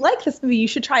 you like this movie, you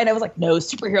should try it. I was like, no,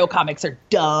 superhero comics are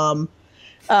dumb.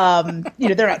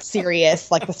 They're not serious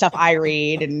like the stuff I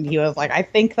read. And he was like, I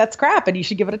think that's crap and you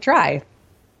should give it a try.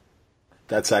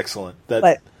 That's excellent.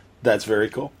 That's very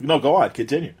cool. No, go on.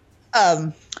 Continue.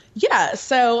 Yeah.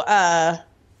 So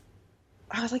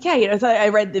I was like, yeah, so I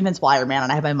read Invincible Iron Man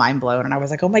and I had my mind blown. And I was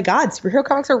like, oh my God, superhero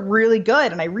comics are really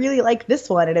good. And I really like this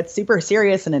one. And it's super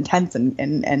serious and intense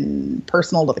and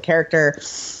personal to the character.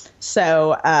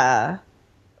 So I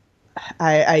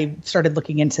started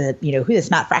looking into, who this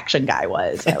Matt Fraction guy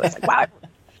was. And I was like, wow,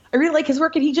 I really like his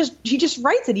work, and he just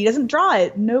writes it. He doesn't draw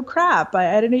it. No crap.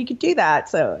 I didn't know you could do that.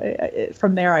 So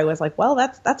from there, I was like, well,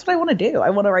 that's what I want to do. I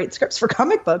want to write scripts for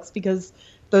comic books because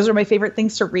those are my favorite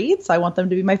things to read. So I want them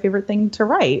to be my favorite thing to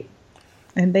write.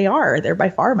 And they are. They're by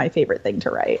far my favorite thing to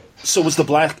write. So was the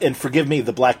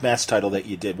Black Mass title that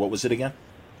you did, what was it again?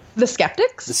 The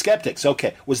Skeptics? The Skeptics,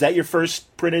 okay. Was that your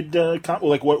first printed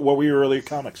comic? What were your earlier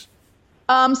comics?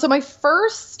 So my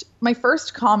first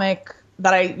comic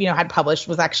that I had published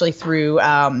was actually through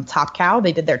Top Cow.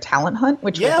 They did their talent hunt,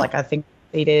 which was like, I think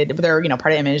they did, they're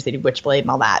part of Image, they did Witchblade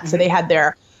and all that. Mm-hmm. So they had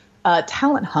their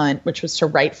talent hunt, which was to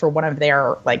write for one of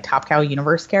their Top Cow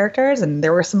universe characters, and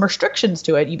there were some restrictions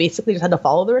to it. You basically just had to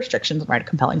follow the restrictions and write a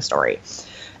compelling story.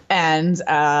 And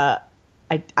I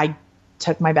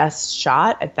took my best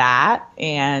shot at that,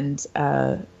 and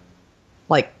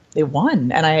they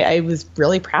won, and I was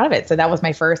really proud of it. So that was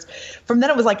my first. From then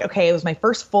it was like, okay, it was my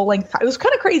first full length. It was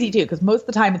kind of crazy too, because most of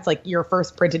the time it's like your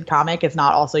first printed comic is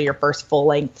not also your first full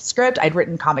length script. I'd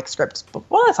written comic scripts.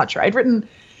 Well, that's not true. I'd written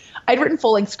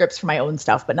full length scripts for my own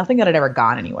stuff, but nothing that had ever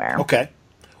gone anywhere. Okay,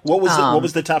 what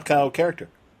was the Top Cow character?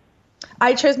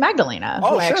 I chose Magdalena,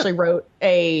 who I actually wrote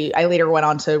I later went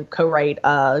on to co-write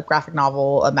a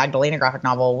Magdalena graphic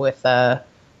novel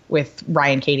with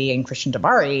Ryan Cady and Christian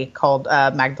Tabari called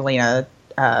Magdalena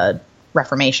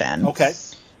Reformation. Okay.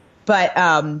 But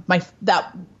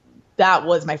that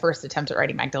was my first attempt at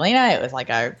writing Magdalena. It was like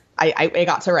I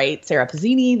got to write Sarah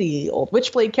Pazzini, the old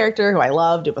Witchblade character who I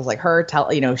loved. It was like her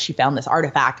she found this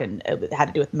artifact and it had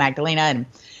to do with Magdalena. And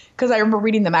because I remember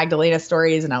reading the Magdalena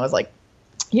stories and I was like,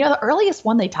 the earliest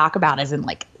one they talk about is in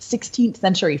 16th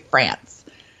century France.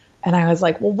 And I was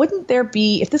like, well, wouldn't there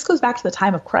be, if this goes back to the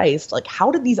time of Christ,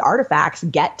 how did these artifacts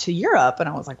get to Europe? And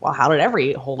I was like, well, how did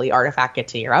every holy artifact get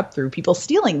to Europe? Through people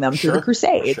stealing them through the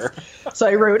Crusades. Sure. So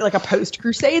I wrote a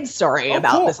post-Crusade story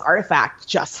about this artifact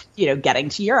just, getting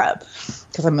to Europe,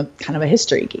 because I'm kind of a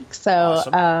history geek. So,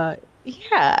 awesome.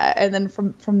 Yeah. And then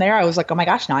from there, I was like, oh my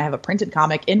gosh, now I have a printed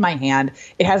comic in my hand.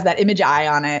 It has that image eye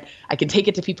on it. I can take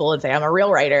it to people and say, I'm a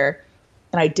real writer.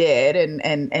 And I did,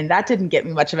 and that didn't get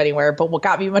me much of anywhere. But what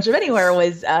got me much of anywhere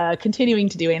was continuing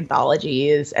to do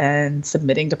anthologies and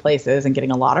submitting to places and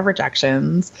getting a lot of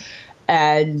rejections.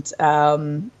 And,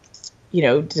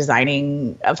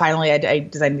 designing. Finally, I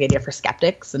designed the idea for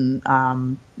Skeptics and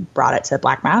brought it to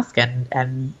Black Mask,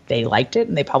 and they liked it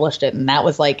and they published it. And that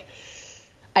was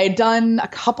I had done a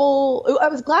couple. I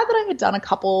was glad that I had done a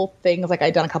couple things.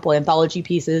 I'd done a couple anthology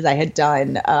pieces. I had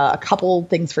done a couple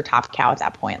things for Top Cow at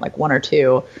that point, one or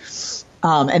two,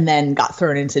 and then got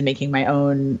thrown into making my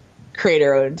own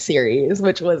creator-owned series,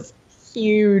 which was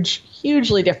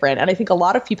hugely different. And I think a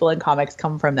lot of people in comics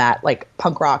come from that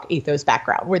punk rock ethos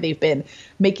background, where they've been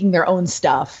making their own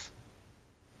stuff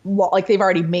like they've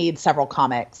already made several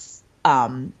comics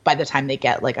by the time they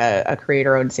get like a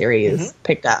creator-owned series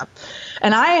picked up.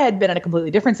 And I had been in a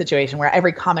completely different situation where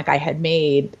every comic I had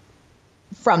made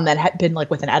from that had been like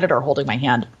with an editor holding my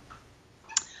hand.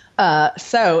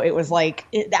 So it was like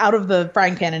out of the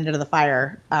frying pan into the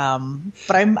fire.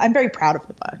 But I'm very proud of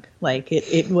the book. Like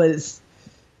it was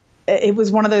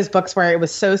one of those books where it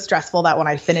was so stressful that when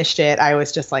I finished it, I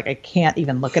was just like, I can't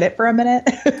even look at it for a minute.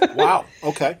 Wow.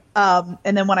 Okay. And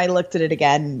then when I looked at it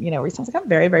again, recently, I was like, I'm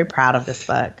very, very proud of this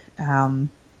book.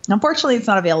 Unfortunately, it's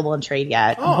not available in trade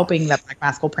yet. I'm hoping that Black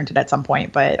Mask will print it at some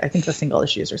point, but I think the single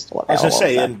issues are still available. I was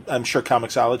going to say, and I'm sure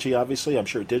Comixology, obviously, I'm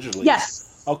sure digitally. Yes.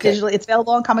 Okay. Digitally, it's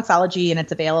available on Comixology, and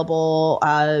it's available,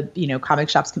 comic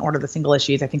shops can order the single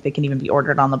issues. I think they can even be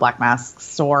ordered on the Black Mask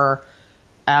store.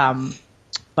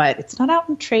 But it's not out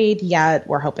in trade yet.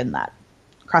 We're hoping that,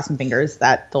 crossing fingers,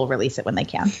 that they'll release it when they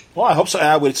can. Well, I hope so.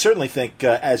 I would certainly think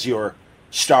as your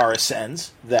star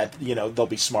ascends that, they'll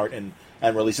be smart and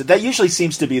release it. That usually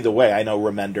seems to be the way. I know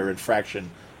Remender and Fraction,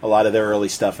 a lot of their early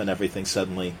stuff and everything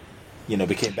suddenly,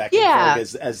 became back in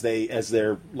vogue as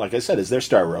their, like I said, as their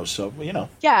star rose. So,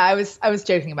 Yeah, I was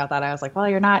joking about that. I was like, well,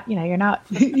 you're not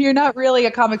really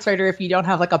a comics writer if you don't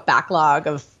have like a backlog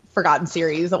of forgotten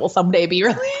series that will someday be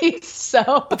released.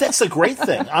 So, but that's the great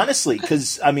thing, honestly,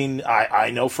 because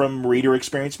I know from reader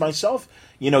experience myself.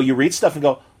 You read stuff and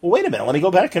go, well, wait a minute, let me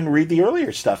go back and read the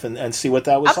earlier stuff and see what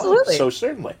that was Absolutely. like. So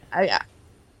certainly, yeah,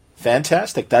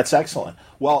 fantastic. That's excellent.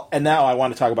 Well, and now I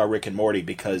want to talk about Rick and Morty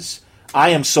because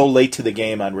I am so late to the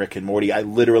game on Rick and Morty. I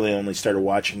literally only started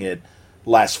watching it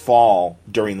last fall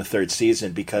during the 3rd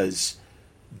season because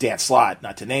Dan Slott,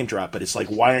 not to name drop, but it's like,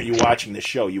 why aren't you watching this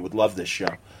show? You would love this show.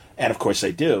 And of course I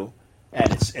do,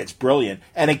 and it's brilliant.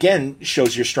 And again,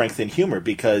 shows your strength in humor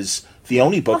because the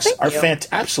Oni books are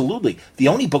absolutely. The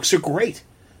Oni books are great,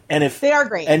 and if they are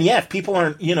great, and if people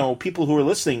aren't, people who are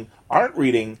listening aren't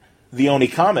reading the Oni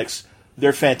comics,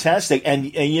 they're fantastic.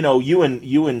 And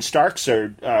you and Starks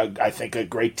are, I think, a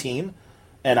great team.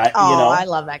 And I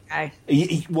love that guy.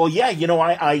 Well, yeah,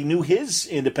 I knew his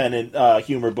independent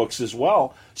humor books as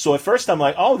well. So at first I'm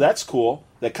like, oh, that's cool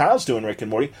that Kyle's doing Rick and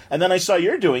Morty. And then I saw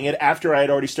you're doing it after I had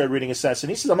already started reading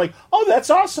Assasinistas. I'm like, oh, that's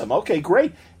awesome. Okay,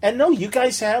 great. And no, you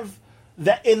guys have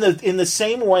that in the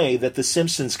same way that the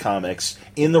Simpsons comics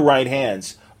in the right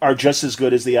hands are just as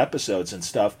good as the episodes and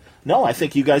stuff. No, I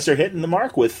think you guys are hitting the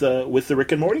mark with the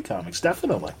Rick and Morty comics,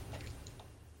 definitely.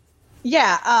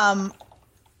 Yeah,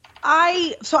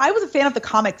 I was a fan of the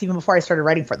comics even before I started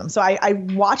writing for them. So I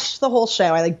watched the whole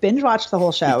show. I binge watched the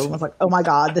whole show and was like, oh my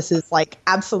God, this is like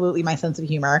absolutely my sense of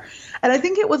humor. And I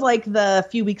think it was like the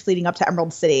few weeks leading up to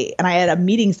Emerald City. And I had a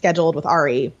meeting scheduled with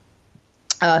Ari,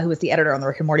 who was the editor on the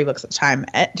Rick and Morty books at the time,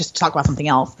 just to talk about something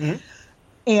else. Mm-hmm.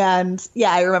 And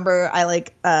yeah, I remember I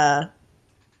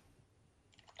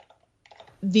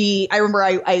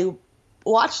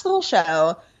watched the whole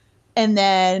show, and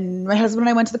then my husband and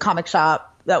I went to the comic shop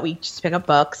that we just pick up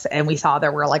books, and we saw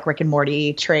there were like Rick and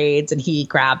Morty trades, and he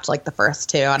grabbed like the first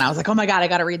 2, and I was like, oh my God, I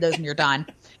got to read those and you're done.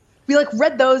 We like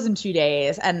read those in 2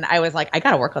 days, and I was like, I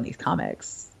got to work on these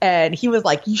comics. And he was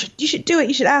like, you should do it.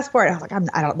 You should ask for it. I was like,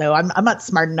 I don't know. I'm not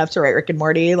smart enough to write Rick and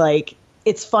Morty. Like,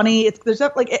 it's funny. There's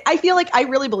stuff like, I feel like I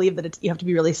really believe that you have to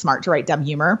be really smart to write dumb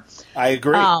humor. I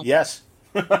agree. Yes.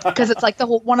 Because it's like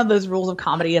one of those rules of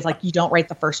comedy is like, you don't write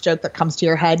the first joke that comes to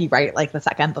your head. You write like the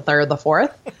second, the third, the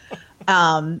fourth.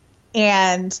 And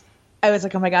I was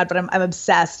like, oh my God, but I'm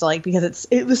obsessed, like, because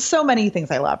it was so many things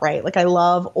I love, right? Like, I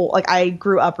love, like, I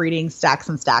grew up reading stacks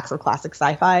and stacks of classic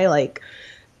sci-fi, like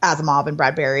Asimov and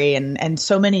Bradbury, and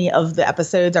so many of the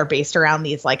episodes are based around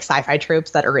these like sci-fi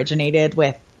tropes that originated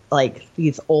with like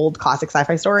these old classic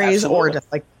sci-fi stories. Absolutely. Or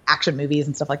just like action movies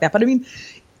and stuff like that. But I mean,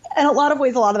 in a lot of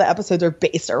ways, a lot of the episodes are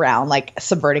based around like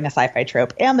subverting a sci-fi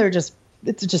trope, and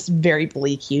it's just very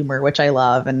bleak humor, which I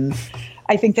love. And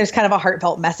I think there's kind of a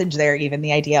heartfelt message there, even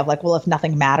the idea of like, well, if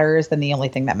nothing matters, then the only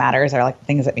thing that matters are like the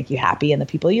things that make you happy and the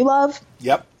people you love.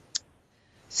 Yep.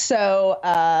 So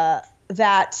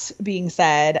that being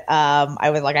said,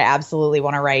 I was like, I absolutely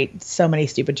want to write so many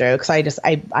stupid jokes. I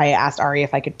asked Ari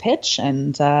if I could pitch,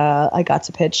 and I got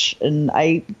to pitch, and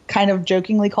I kind of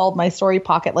jokingly called my story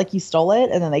Pocket Like You Stole It,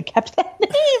 and then they kept that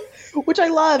name, which I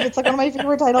love. It's like one of my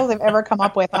favorite titles I've ever come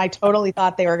up with, and I totally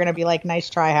thought they were going to be like, nice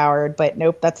try, Howard, but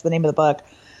nope, that's the name of the book.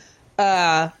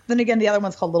 Then again, the other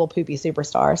one's called Little Poopy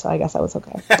Superstar, so I guess I was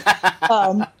okay.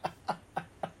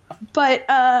 But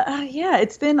yeah,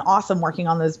 it's been awesome working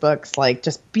on those books. Like,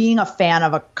 just being a fan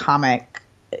of a comic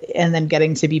and then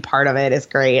getting to be part of it is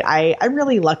great. I'm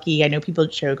really lucky. I know people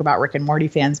joke about Rick and Morty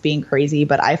fans being crazy,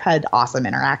 but I've had awesome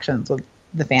interactions with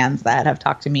the fans that have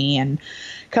talked to me and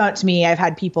come up to me. I've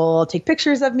had people take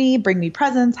pictures of me, bring me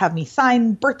presents, have me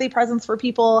sign birthday presents for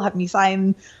people, have me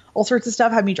sign all sorts of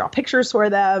stuff, have me draw pictures for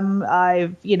them.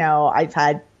 I've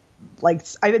had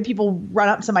people run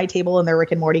up to my table in their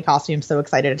Rick and Morty costumes, so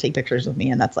excited to take pictures with me.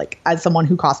 And that's like, as someone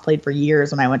who cosplayed for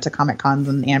years when I went to Comic Cons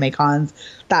and anime cons,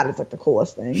 that is like the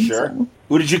coolest thing. Sure. So.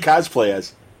 Who did you cosplay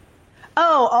as?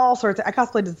 Oh, all sorts. I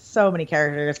cosplayed as so many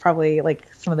characters. Probably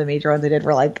like some of the major ones I did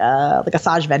were like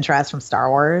Asajj Ventress from Star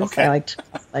Wars. Okay. I liked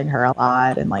cosplaying her a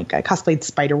lot, and like I cosplayed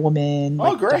Spider-Woman.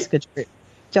 Oh, great.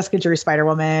 Jessica Drew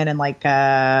Spider-Woman, and like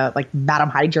Madam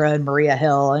Hydra and Maria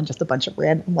Hill, and just a bunch of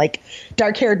random like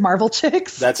dark-haired Marvel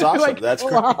chicks. That's awesome. That's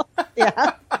great.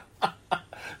 Yeah.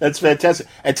 That's fantastic.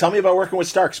 And tell me about working with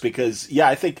Starks, because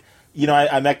I think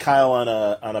I met Kyle on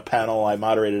a panel. I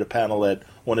moderated a panel at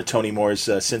one of Tony Moore's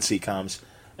Cincy Coms,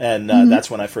 and that's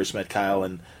when I first met Kyle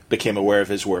and became aware of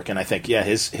his work. And I think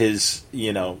his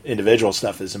individual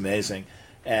stuff is amazing.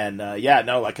 And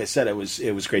like I said, it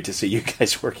was great to see you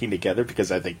guys working together,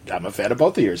 because I think I'm a fan of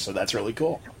both of yours, so that's really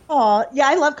cool. Oh, yeah,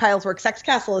 I love Kyle's work. Sex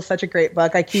Castle is such a great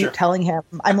book. I keep telling him,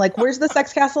 I'm like, where's the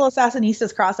Sex Castle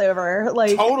Assassinistas crossover?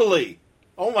 Like, totally.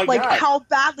 Oh my god! Like, how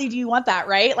badly do you want that,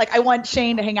 right? Like, I want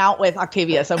Shane to hang out with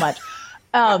Octavia so much.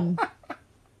 I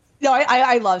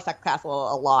love Sex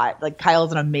Castle a lot. Like,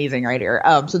 Kyle's an amazing writer.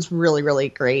 So it's really, really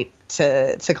great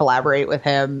to collaborate with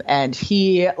him. And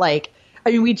he, like, I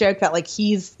mean, we joke that like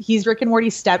he's Rick and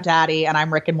Morty's stepdaddy, and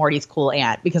I'm Rick and Morty's cool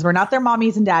aunt, because we're not their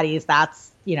mommies and daddies. That's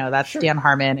Dan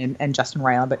Harmon and Justin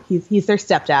Roiland, but he's their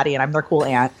stepdaddy, and I'm their cool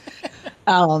aunt.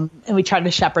 And we try to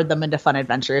shepherd them into fun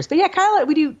adventures. But yeah, Kyle,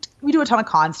 we do a ton of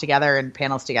cons together and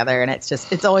panels together, and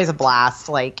it's always a blast.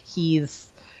 Like, he's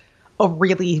a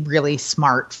really, really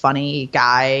smart, funny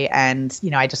guy, and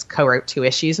I just co-wrote 2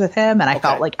 issues with him, and I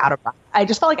felt like out of breath. I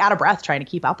just felt like out of breath trying to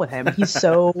keep up with him. He's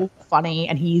so funny,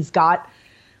 and he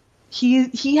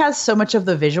has so much of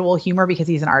the visual humor, because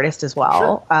he's an artist as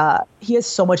well. Sure. He has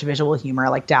so much visual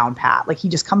humor, like down pat. Like, he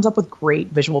just comes up with great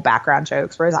visual background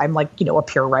jokes, whereas I'm like, a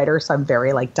pure writer, so I'm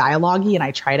very like dialogue-y, and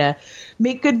I try to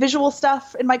make good visual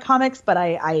stuff in my comics, but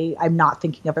I'm not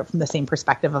thinking of it from the same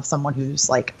perspective of someone who's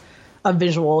like a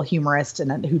visual humorist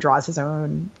and who draws his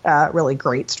own really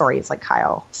great stories like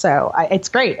Kyle. So it's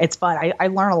great. It's fun. I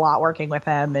learn a lot working with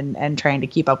him and trying to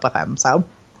keep up with him. So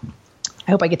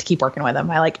I hope I get to keep working with him.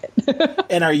 I like it.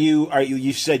 And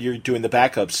you said you're doing the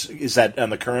backups. Is that on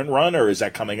the current run, or is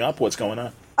that coming up? What's going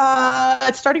on?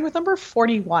 It's starting with number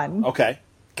 41. Okay.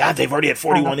 God, they've already had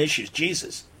 41 issues.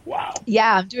 Jesus. Wow.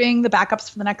 Yeah, I'm doing the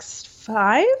backups for the next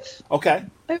 5. Okay.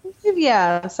 I believe,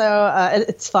 yeah. So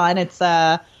it's fun. It's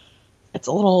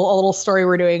a little story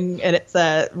we're doing, and it's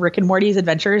Rick and Morty's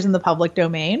Adventures in the Public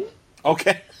Domain.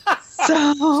 Okay.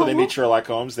 So they meet Sherlock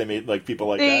Holmes. They meet like people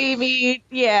like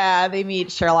that. They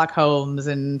meet Sherlock Holmes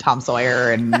and Tom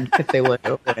Sawyer and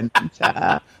Cthulhu, and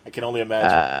I can only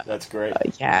imagine. That's great.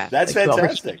 Yeah, that's like,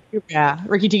 fantastic.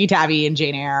 Ricky Tikki Tavi and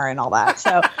Jane Eyre and all that.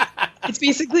 So it's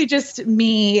basically just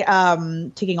me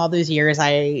taking all those years.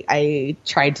 I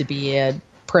tried to be a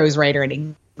prose writer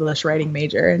and English writing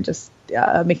major, and just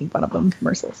making fun of them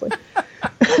mercilessly.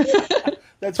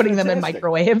 That's putting fantastic. them in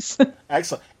microwaves.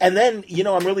 Excellent. And then,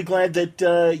 I'm really glad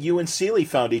that you and Seeley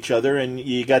found each other and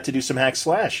you got to do some hack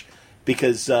slash,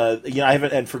 because I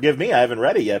haven't, and forgive me, I haven't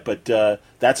read it yet, but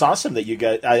that's awesome that you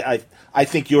got. I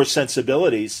think your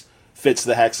sensibilities fits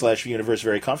the hack slash universe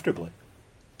very comfortably.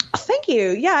 Thank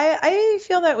you. Yeah, I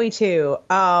feel that way too.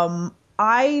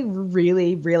 I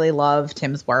really, really love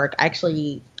Tim's work.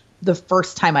 Actually, the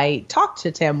first time I talked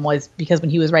to Tim was because when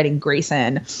he was writing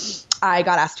Grayson, I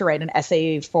got asked to write an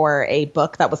essay for a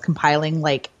book that was compiling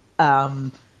like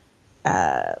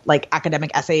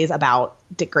academic essays about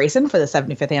Dick Grayson for the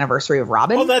 75th anniversary of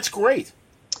Robin. Oh, that's great.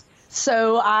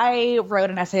 So I wrote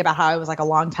an essay about how I was like a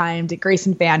longtime Dick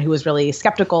Grayson fan who was really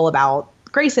skeptical about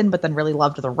Grayson, but then really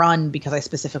loved the run because I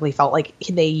specifically felt like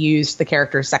they used the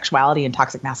character's sexuality and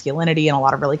toxic masculinity in a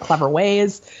lot of really clever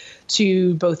ways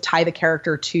to both tie the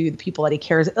character to the people that he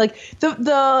cares. Like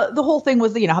the whole thing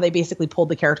was, how they basically pulled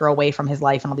the character away from his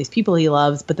life and all these people he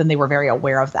loves, but then they were very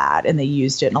aware of that and they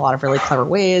used it in a lot of really clever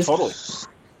ways. Totally.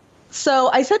 So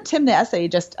I sent Tim the essay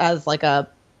just as like a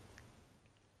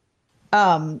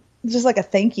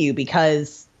thank you,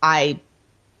 because I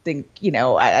think,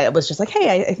 I was just like,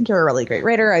 hey, I think you're a really great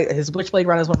writer. His Witchblade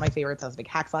run is one of my favorites. I was a big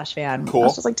Hackslash fan. Cool. I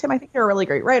was just like, Tim, I think you're a really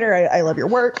great writer. I love your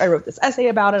work. I wrote this essay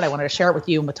about it. I wanted to share it with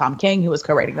you and with Tom King, who was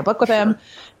co-writing the book with him.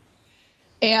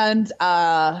 And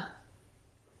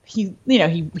he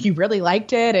really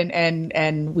liked it,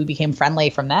 and we became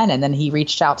friendly from then. And then he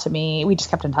reached out to me. We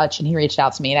just kept in touch, and he reached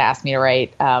out to me to ask me to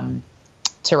write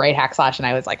to write hack slash, and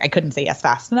I was like, I couldn't say yes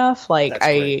fast enough. Like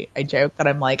I joke that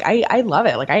I'm like, I love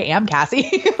it. Like I am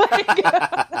Cassie.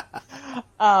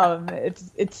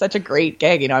 It's such a great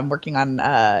gig. I'm working on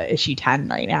issue 10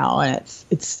 right now, and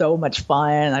it's so much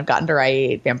fun. I've gotten to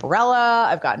write Vampirella.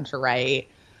 I've gotten to write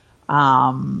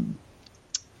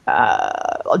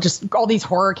just all these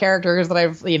horror characters that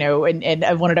I've, and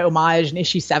I wanted to homage in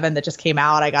issue 7 that just came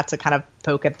out. I got to kind of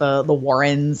poke at the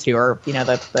Warrens, who are,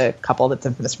 the couple that's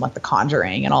infamous from like The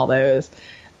Conjuring and all those.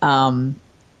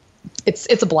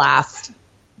 It's a blast.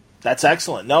 That's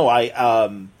excellent. No,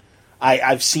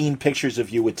 I've seen pictures of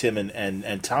you with Tim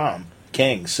and Tom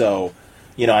King. So,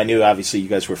 I knew obviously you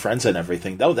guys were friends and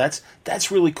everything. Oh, that's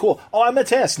really cool. Oh, I meant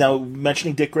to ask, now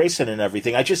mentioning Dick Grayson and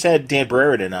everything, I just had Dan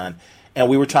Brereton on, and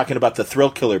we were talking about the Thrill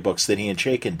Killer books that he and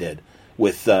Chaykin did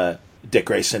with Dick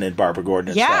Grayson and Barbara Gordon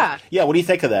and stuff. Yeah, what do you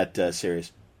think of that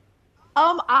series?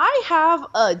 I have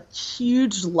a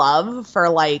huge love for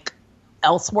like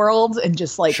Elseworlds and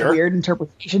just like weird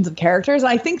interpretations of characters.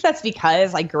 And I think that's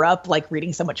because I grew up like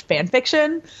reading so much fan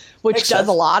fiction, which Makes sense.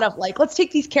 A lot of like, let's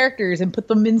take these characters and put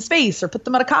them in space or put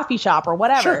them at a coffee shop or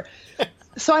whatever. Sure.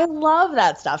 So I love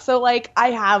that stuff. So like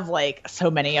I have like so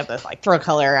many of this like Thrill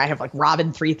Killer. I have like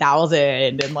Robin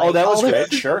 3000 and like that was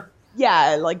great. Sure.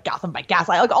 Yeah, like Gotham by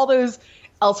Gaslight, like all those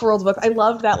Elseworlds books. I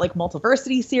love that like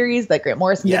Multiversity series that Grant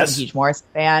Morrison did. I'm a huge Morrison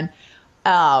fan.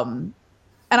 And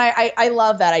I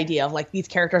love that idea of like these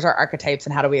characters are archetypes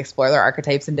and how do we explore their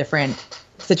archetypes in different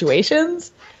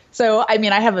situations. So I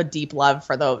mean, I have a deep love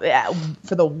for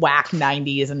the whack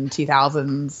 90s and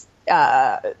 2000s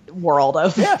world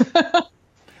of. Yeah.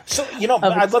 So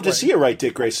I'd love to see you write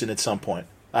Dick Grayson at some point.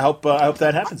 I hope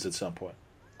that happens at some point.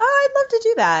 I'd love to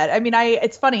do that. I mean,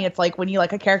 it's funny. It's like when you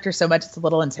like a character so much, it's a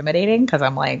little intimidating because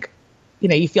I'm like,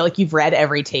 you feel like you've read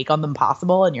every take on them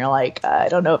possible, and you're like, I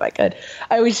don't know if I could.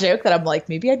 I always joke that I'm like,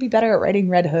 maybe I'd be better at writing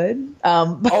Red Hood.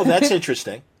 Oh, that's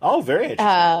interesting. Oh, very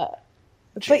interesting.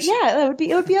 But yeah,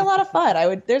 it would be a lot of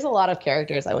fun. There's a lot of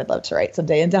characters I would love to write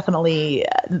someday, and definitely,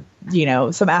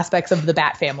 some aspects of the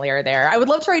Bat family are there. I would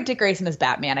love to write Dick Grayson as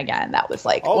Batman again. That was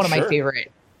like one of my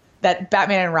favorite. That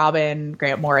Batman and Robin,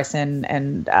 Grant Morrison,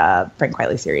 and Frank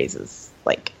Quitely series is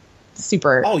like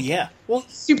super. Oh yeah, well,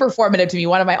 super formative to me.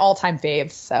 One of my all-time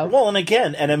faves. So well, and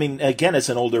I mean, as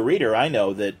an older reader, I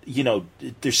know that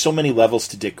there's so many levels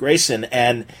to Dick Grayson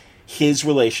and his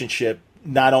relationship.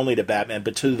 Not only to Batman,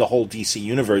 but to the whole DC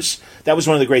universe. That was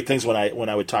one of the great things when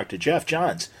I would talk to Jeff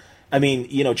Johns. I mean,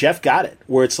 Jeff got it,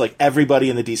 where it's like everybody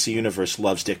in the DC universe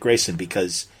loves Dick Grayson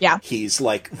because he's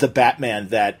like the Batman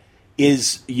that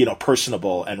is,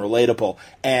 personable and relatable.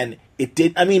 And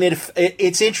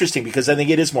it's interesting because I think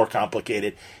it is more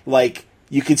complicated. Like,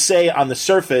 you could say on the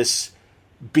surface,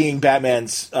 being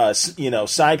Batman's,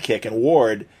 sidekick and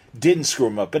ward didn't screw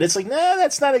him up. But it's like, nah,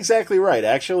 that's not exactly right.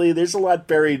 Actually, there's a lot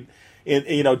buried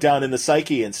down in the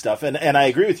psyche and stuff. And I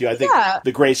agree with you. I think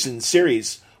the Grayson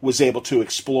series was able to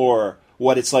explore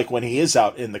what it's like when he is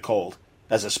out in the cold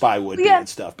as a spy would be and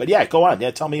stuff. But yeah, go on.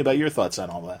 Yeah, tell me about your thoughts on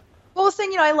all that. Well, I was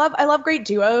saying, I love great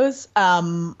duos.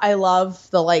 I love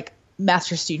the like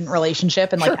master-student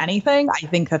relationship and like anything. I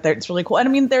think that it's really cool. And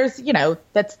I mean, there's,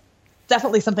 that's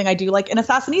definitely something I do like in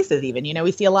Assasinistas even.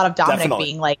 We see a lot of Dominic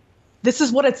being like, this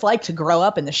is what it's like to grow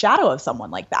up in the shadow of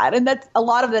someone like that. And that's a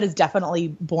lot of that is definitely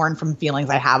born from feelings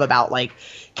I have about like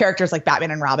characters like Batman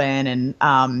and Robin. And,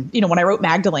 when I wrote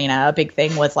Magdalena, a big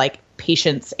thing was like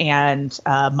Patience and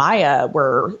Maya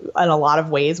were in a lot of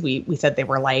ways. We said they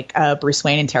were like Bruce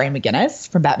Wayne and Terry McGinnis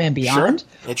from Batman Beyond.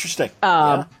 Sure. Interesting.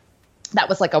 That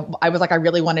was like I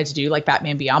really wanted to do like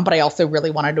Batman Beyond, but I also really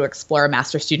wanted to explore a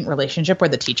master-student relationship where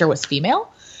the teacher was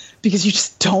female. Because you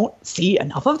just don't see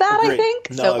enough of that, Agreed. I think.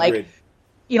 No, so, agreed.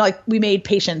 like we made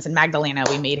Patience and Magdalena.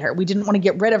 We made her. We didn't want to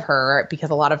get rid of her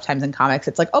because a lot of times in comics,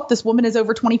 it's like, oh, this woman is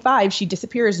over 25. She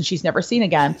disappears and she's never seen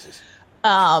again.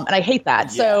 And I hate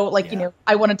that. So,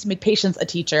 I wanted to make Patience a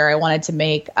teacher. I wanted to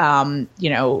make, I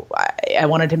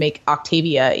wanted to make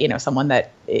Octavia, someone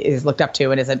that is looked up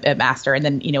to and is a master. And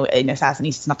then, in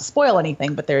Assassinista, not to spoil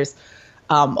anything, but there's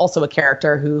also a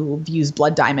character who views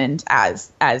Blood Diamond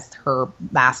as her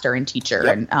master and teacher,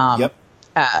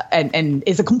 and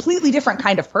is a completely different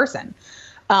kind of person.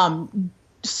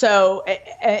 So,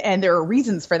 and there are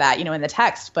reasons for that, in the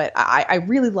text. But I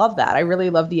really love that. I really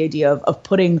love the idea of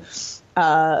putting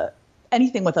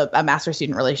anything with a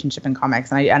master-student relationship in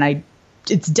comics, and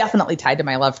it's definitely tied to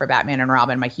my love for Batman and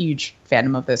Robin, my huge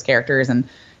fandom of those characters, and.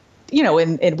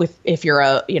 If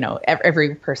you're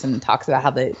every person talks about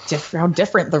how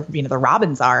different the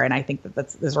Robins are, and I think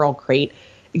those are all great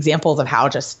examples of how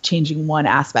just changing one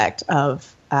aspect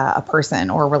of a person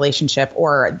or a relationship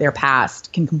or their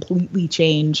past can completely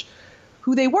change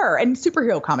who they were. And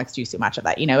superhero comics do so much of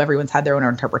that. You know, everyone's had their own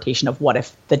interpretation of what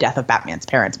if the death of Batman's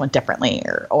parents went differently,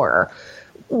 or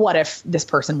what if this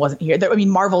person wasn't here. I mean,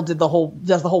 Marvel does the whole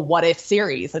what if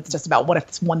series. It's just about what if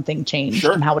this one thing changed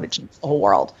and how would it change the whole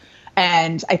world.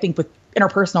 And I think with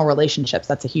interpersonal relationships,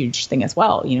 that's a huge thing as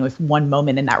well. You know, if one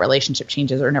moment in that relationship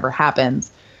changes or never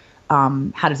happens,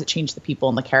 how does it change the people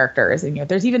and the characters? And, you know,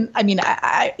 there's even, I mean,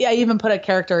 I even put a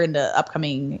character into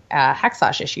upcoming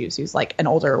Hexash issues who's like an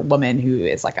older woman who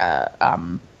is like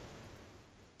a,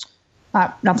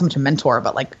 not so much a mentor,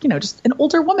 but like, you know, just an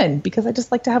older woman, because I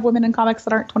just like to have women in comics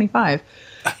that aren't 25.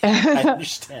 I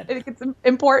understand. I think it's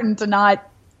important to not,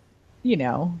 you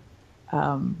know,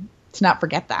 to not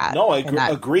forget that. No,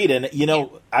 agreed. And, you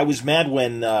know, I was mad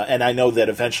when, and I know that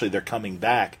eventually they're coming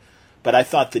back, but I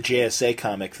thought the JSA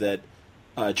comic that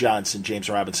Johnson, James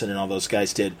Robinson, and all those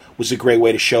guys did was a great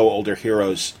way to show older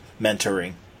heroes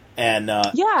mentoring. And,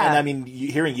 and I mean,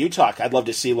 hearing you talk, I'd love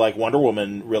to see, like, Wonder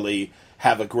Woman really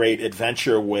have a great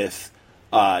adventure with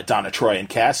Donna Troy and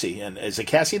Cassie. And is it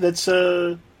Cassie that's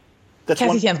Cassie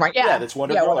Sandsmark, yeah. Yeah, that's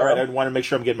Wonder Girl. All right, I want to make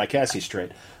sure I'm getting my Cassie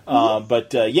straight.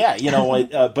 But you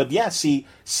know, see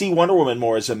Wonder Woman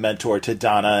more as a mentor to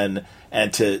Donna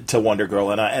and to Wonder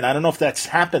Girl, and I don't know if that's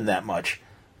happened that much.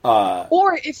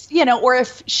 Or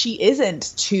if she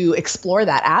isn't, to explore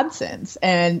that absence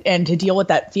and to deal with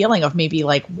that feeling of maybe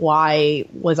like, why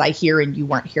was I here and you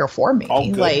weren't here for me? Oh,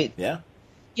 good. Like, yeah.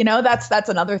 You know, that's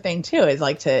another thing too, is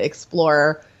like to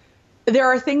explore. There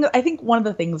are things, I think one of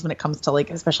the things when it comes to like,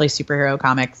 especially superhero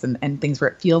comics and things where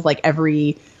it feels like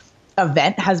every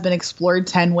event has been explored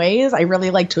 10 ways. I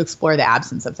really like to explore the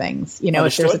absence of things. You know,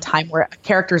 Understood. If there's a time where a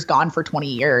character's gone for 20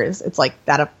 years, it's like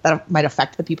that might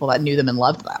affect the people that knew them and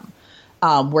loved them.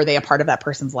 Were they a part of that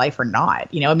person's life or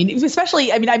not? You know, I mean,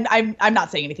 especially, I mean, I'm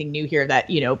not saying anything new here that,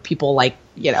 you know, people like,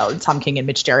 you know, Tom King and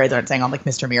Mitch Gerads aren't saying on like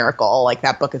Mr. Miracle, like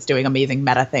that book is doing amazing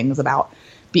meta things about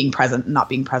being present and not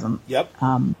being present. Yep.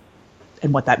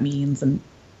 And what that means. And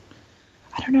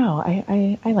I don't know.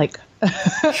 I like,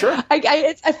 sure.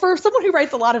 It's for someone who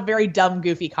writes a lot of very dumb,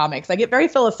 goofy comics, I get very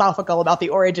philosophical about the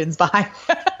origins behind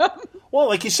them. Well,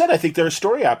 like you said, I think there are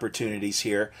story opportunities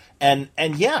here. And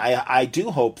yeah, I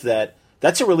do hope that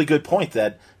that's a really good point,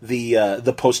 that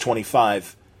the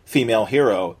post-25 female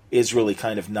hero is really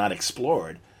kind of not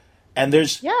explored. And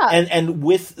there's, and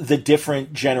with the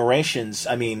different generations,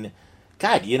 I mean,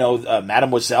 God, you know,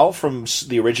 Mademoiselle from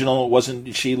the original,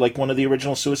 wasn't she like one of the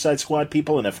original Suicide Squad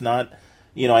people? And if not,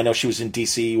 you know, I know she was in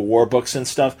DC war books and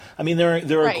stuff. I mean,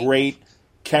 there are great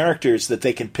characters that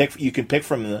they can pick. You can pick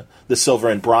from the Silver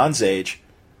and Bronze Age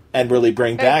and really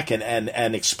bring back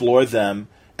and explore them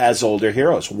as older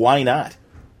heroes. Why not?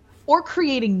 Or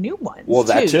creating new ones. Well,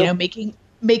 that too. You know,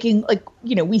 making like,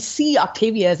 you know, we see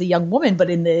Octavia as a young woman,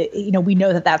 but in the, you know, we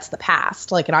know that that's the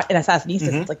past. Like in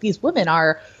Assasinistas, it's like these women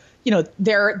are, you know,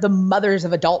 they're the mothers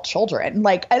of adult children.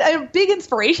 Like a big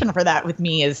inspiration for that with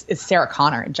me is Sarah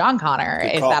Connor and John Connor.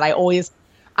 Is that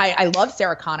I love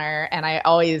Sarah Connor, and I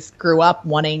always grew up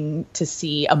wanting to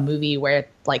see a movie where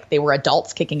like they were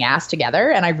adults kicking ass together,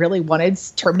 and I really wanted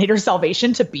Terminator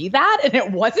Salvation to be that, and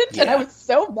it wasn't, and I was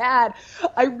so mad.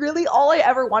 All I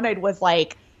ever wanted was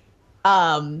like,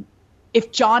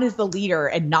 if John is the leader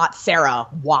and not Sarah,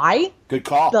 why? Good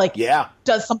call. Like,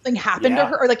 does something happen to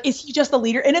her? Or like, is he just the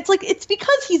leader? And it's like, it's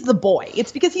because he's the boy.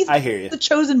 It's because he's the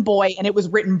chosen boy, and it was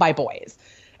written by boys.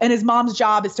 And his mom's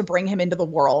job is to bring him into the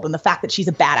world. And the fact that she's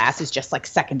a badass is just like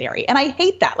secondary. And I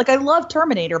hate that. Like, I love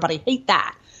Terminator, but I hate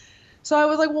that. So I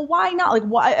was like, well, why not? Like,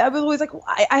 why? I was always like,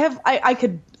 I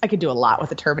could do a lot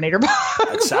with a Terminator.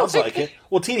 That sounds like it.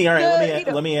 Well, Tini, all right,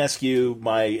 let me ask you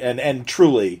and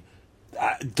truly,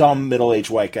 dumb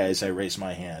middle-aged white guy as I raise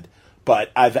my hand,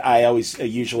 but I always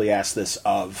usually ask this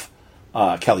of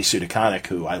Kelly Sue DeConnick,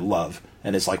 who I love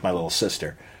and is like my little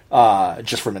sister.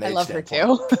 Just from an age standpoint. I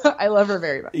love her too. I love her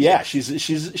very much. Yeah,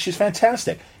 she's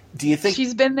fantastic. Do you think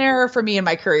she's been there for me in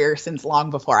my career since long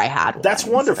before I had one? That's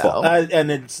wonderful, so.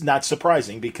 And it's not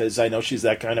surprising because I know she's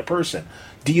that kind of person.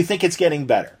 Do you think it's getting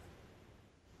better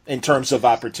in terms of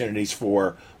opportunities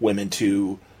for women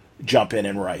to jump in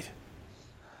and write?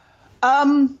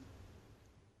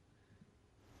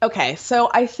 Okay, so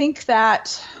I think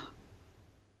that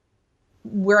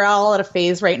we're all at a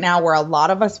phase right now where a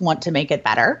lot of us want to make it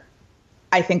better.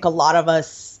 I think there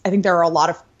are a lot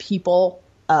of people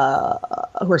who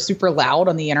are super loud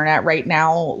on the internet right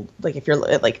now. Like if you're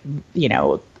like, you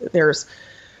know, there's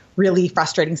really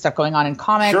frustrating stuff going on in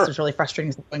comics. Sure. There's really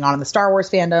frustrating stuff going on in the Star Wars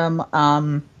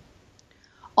fandom.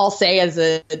 I'll say as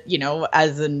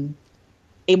an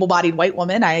able-bodied white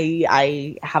woman,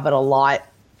 I have it a lot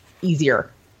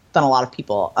easier than a lot of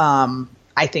people.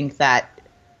 I think that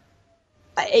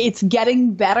it's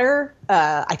getting better.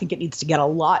 I think it needs to get a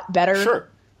lot better. Sure.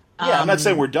 Yeah, I'm not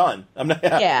saying we're done. I'm not.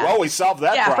 Yeah. Well, we solved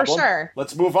that problem. Yeah, for sure.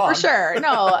 Let's move on. For sure.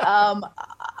 No,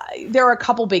 there are a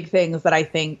couple big things that I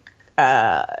think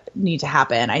need to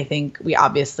happen. I think we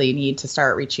obviously need to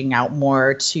start reaching out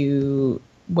more to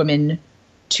women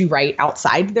to write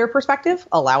outside their perspective,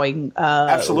 allowing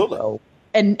absolutely,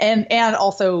 and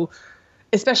also,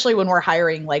 especially when we're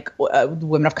hiring like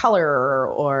women of color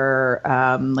or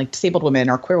like disabled women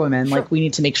or queer women, sure. like we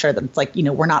need to make sure that it's like,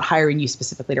 we're not hiring you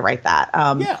specifically to write that.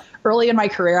 Early in my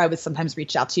career, I was sometimes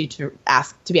reached out to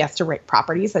be asked to write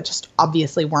properties that just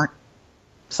obviously weren't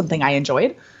something I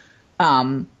enjoyed.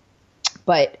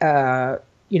 But or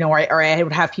I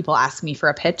would have people ask me for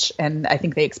a pitch, and I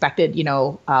think they expected,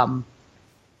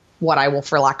 what I will,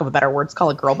 for lack of a better words,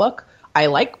 call a girl book. I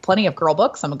like plenty of girl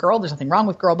books. I'm a girl. There's nothing wrong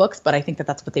with girl books, but I think that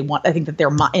that's what they want. I think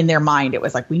that in their mind, it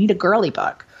was like, we need a girly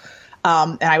book.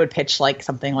 And I would pitch like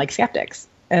something like Skeptics.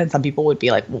 And some people would be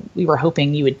like, well, we were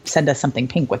hoping you would send us something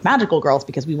pink with magical girls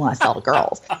because we want to sell to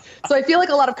girls. So I feel like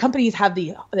a lot of companies have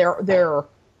they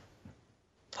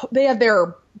have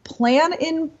their plan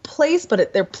in place,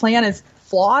 but their plan is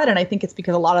flawed. And I think it's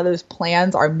because a lot of those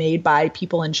plans are made by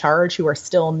people in charge who are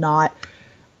still not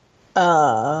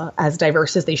as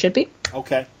diverse as they should be.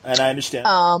 Okay. And I understand.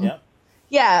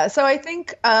 Yeah. So I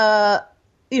think,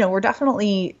 we're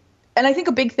definitely, and I think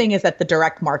a big thing is that the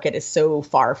direct market is so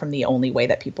far from the only way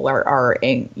that people are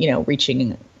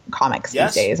reaching comics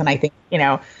these days. And I think,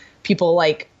 people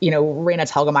like, Raina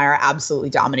Telgemeier absolutely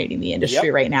dominating the industry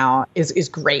right now is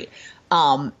great.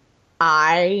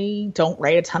 I don't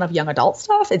write a ton of young adult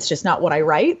stuff. It's just not what I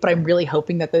write, but I'm really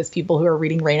hoping that those people who are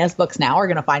reading Raina's books now are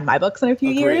going to find my books in a few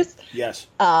years. Yes.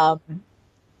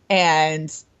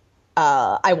 And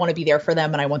I want to be there for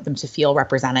them, and I want them to feel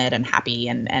represented and happy,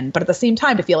 but at the same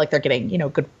time to feel like they're getting,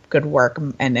 good work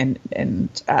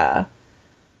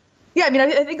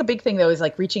I think a big thing though is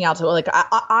like reaching out to, like,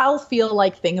 I'll feel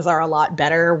like things are a lot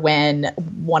better when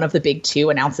one of the big two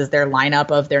announces their lineup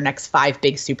of their next 5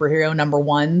 big superhero number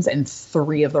ones, and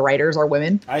 3 of the writers are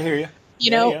women. I hear you.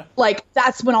 Like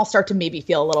that's when I'll start to maybe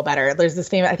feel a little better. There's this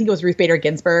famous, I think it was Ruth Bader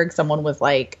Ginsburg. Someone was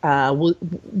like,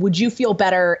 would you feel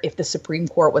better if the Supreme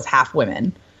Court was half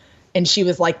women? And she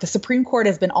was like, the Supreme Court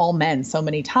has been all men so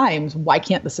many times. Why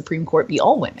can't the Supreme Court be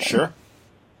all women? Sure.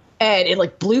 And it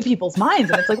like blew people's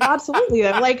minds. And it's like, well, absolutely.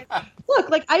 I'm like,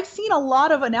 look, like I've seen a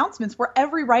lot of announcements where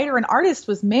every writer and artist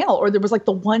was male, or there was like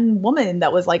the one woman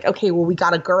that was like, okay, well, we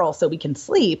got a girl so we can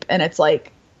sleep. And it's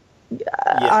like,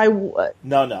 I want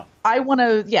to, I want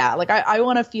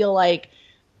to feel like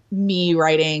me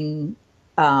writing,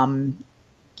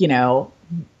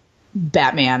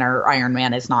 Batman or Iron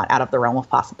Man is not out of the realm of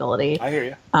possibility. I hear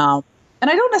you. And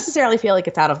I don't necessarily feel like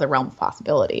it's out of the realm of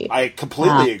possibility. I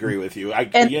completely agree with you.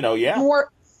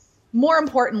 More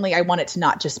importantly, I want it to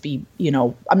not just be,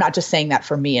 I'm not just saying that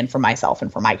for me and for myself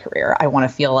and for my career. I want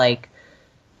to feel like,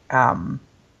 I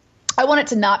want it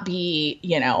to not be,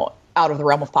 out of the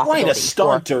realm of possibility. Right, a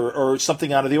stunt or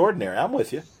something out of the ordinary. I'm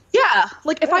with you. Yeah,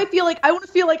 like if I feel like I want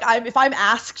to feel like if I'm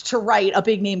asked to write a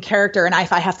big name character, and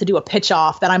if I have to do a pitch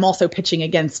off, then I'm also pitching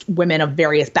against women of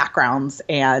various backgrounds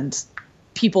and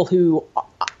people who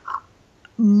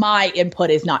my input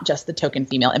is not just the token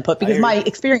female input, because my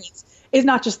experience is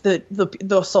not just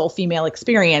the sole female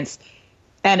experience.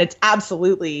 And it's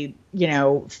absolutely,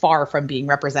 far from being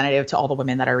representative to all the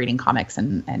women that are reading comics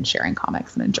and sharing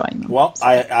comics and enjoying them. Well, so.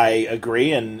 I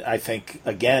agree. And I think,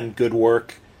 again, good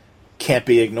work can't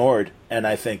be ignored. And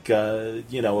I think,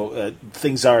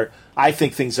 things are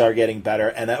getting better.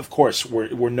 And of course,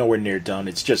 we're nowhere near done.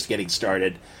 It's just getting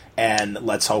started. And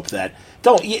let's hope that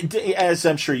as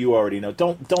I'm sure you already know,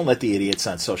 don't let the idiots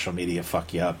on social media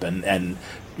fuck you up. And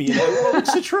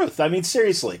it's the truth. I mean,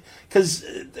 seriously, because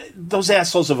those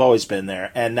assholes have always been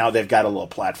there, and now they've got a little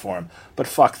platform. But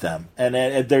fuck them. And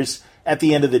there's, at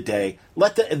the end of the day,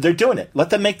 they're doing it. Let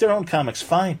them make their own comics.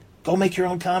 Fine, go make your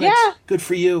own comics. Yeah. Good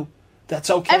for you. That's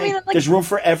okay. I mean, there's room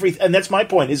for everything, and that's my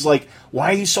point. Is like,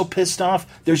 why are you so pissed off?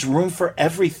 There's room for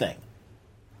everything.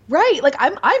 Right. Like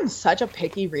I'm such a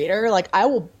picky reader. Like I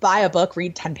will buy a book,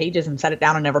 read 10 pages and set it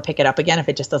down and never pick it up again if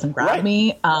it just doesn't grab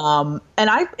me. And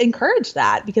I encourage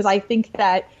that because I think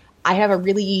that I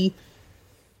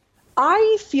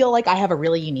feel like I have a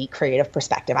really unique creative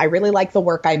perspective. I really like the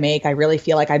work I make. I really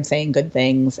feel like I'm saying good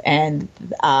things. And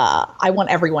I want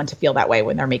everyone to feel that way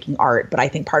when they're making art. But I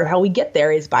think part of how we get there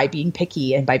is by being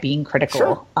picky and by being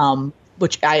critical. Sure.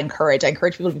 Which I encourage. I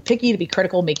encourage people to be picky, to be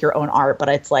critical, make your own art. But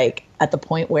it's like at the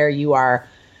point where you are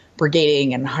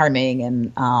brigading and harming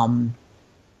and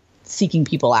seeking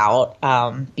people out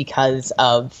because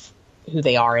of who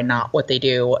they are and not what they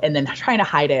do, and then trying to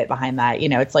hide it behind that.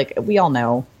 It's like, we all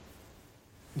know.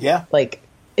 Yeah. Like,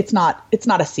 it's not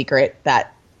a secret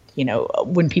that,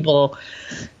 when people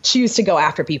choose to go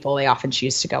after people, they often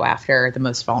choose to go after the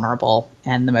most vulnerable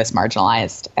and the most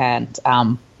marginalized. And,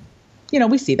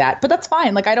 we see that, but that's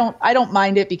fine. Like, I don't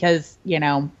mind it because,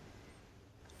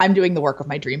 I'm doing the work of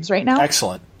my dreams right now.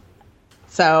 Excellent.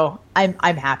 So I'm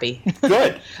happy.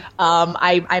 Good.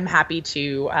 I'm happy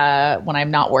to, when I'm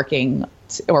not working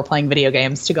or playing video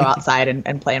games, to go outside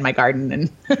and play in my garden and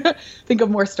think of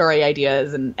more story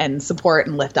ideas and support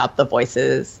and lift up the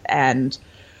voices and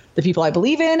the people I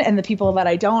believe in, and the people that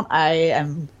I don't, I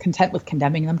am content with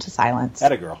condemning them to silence.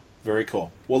 Atta girl. Very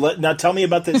cool. Well, now tell me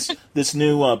about this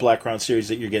new Black Crown series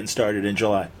that you're getting started in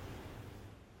July.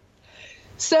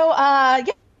 So,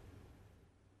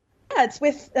 it's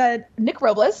with Nick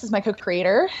Robles, is my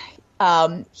co-creator.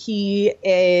 He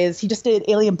just did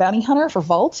Alien Bounty Hunter for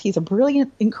Vault. He's a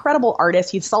brilliant, incredible artist.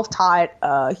 He's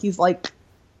self-taught. He's like,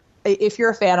 if you're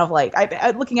a fan of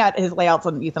looking at his layouts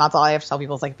on Euthanatos, all I have to tell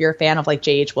people is if you're a fan of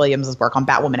J.H. Williams' work on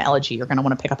Batwoman Elegy, you're going to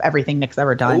want to pick up everything Nick's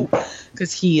ever done,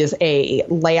 because he is a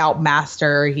layout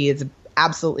master. He is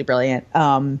absolutely brilliant.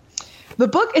 The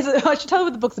book is, I should tell you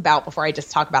what the book's about before I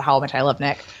just talk about how much I love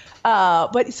Nick.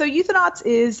 But so Euthanatos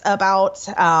is about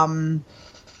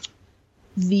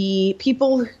the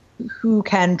people who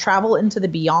can travel into the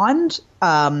beyond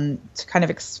to kind of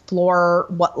explore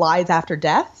what lies after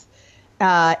death.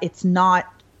 It's not,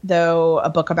 though, a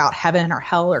book about heaven or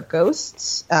hell or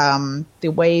ghosts.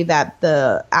 The way that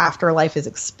the afterlife is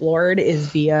explored is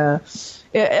via,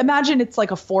 imagine it's like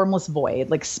a formless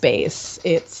void, like space.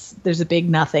 There's a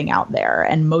big nothing out there,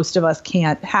 and most of us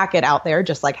can't hack it out there,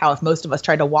 just like how if most of us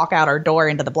tried to walk out our door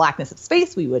into the blackness of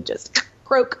space, we would just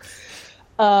croak.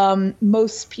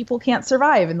 Most people can't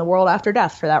survive in the world after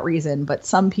death for that reason, but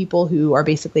some people who are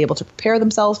basically able to prepare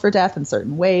themselves for death in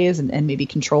certain ways and maybe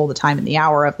control the time and the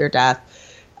hour of their death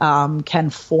can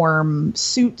form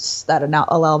suits that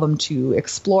allow them to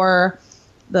explore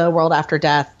the world after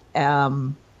death.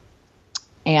 And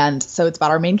so it's about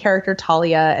our main character,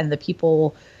 Talia, and the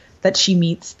people that she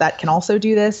meets that can also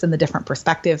do this, and the different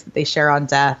perspectives that they share on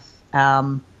death.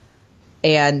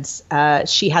 And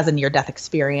she has a near-death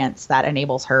experience that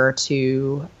enables her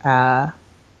to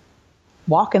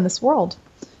walk in this world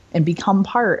and become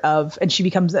part of, and she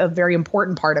becomes a very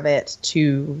important part of it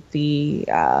to the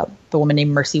woman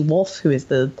named Mercy Wolfe, who is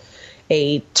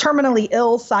a terminally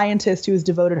ill scientist who has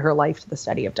devoted her life to the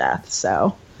study of death.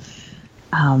 So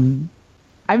I'm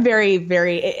very,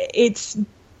 very, it's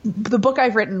the book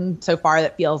I've written so far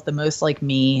that feels the most like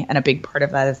me, and a big part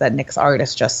of that is that Nick's art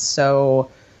is just so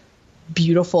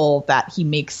beautiful that he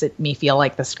makes me feel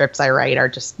like the scripts I write are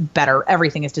just better.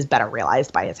 Everything is just better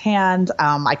realized by his hand.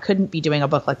 I couldn't be doing a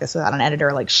book like this without an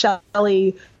editor like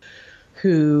Seeley,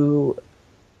 who,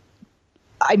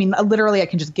 I mean, literally I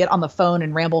can just get on the phone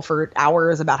and ramble for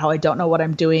hours about how I don't know what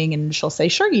I'm doing, and she'll say,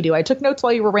 "Sure you do. I took notes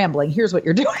while you were rambling. Here's what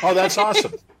you're doing." Oh, that's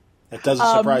awesome. It doesn't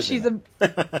surprise me.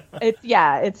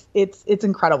 It's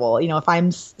incredible.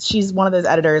 She's one of those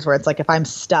editors where it's like, if I'm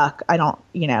stuck, I don't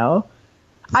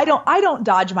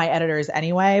dodge my editors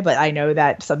anyway, but I know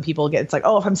that some people it's like,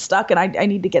 oh, if I'm stuck and I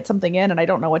need to get something in and I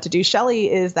don't know what to do. Shelley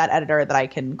is that editor that I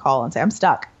can call and say, I'm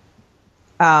stuck.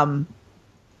 Help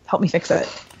me fix it.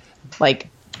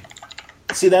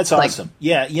 See, that's awesome.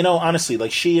 Yeah. Honestly,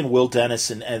 she and Will Dennis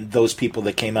and those people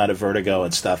that came out of Vertigo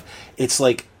and stuff, it's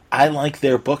like, I like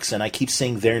their books and I keep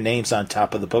seeing their names on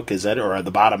top of the book as editor, or at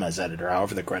the bottom as editor,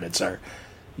 however the credits are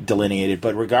delineated.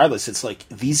 But regardless, it's like,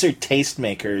 these are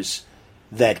tastemakers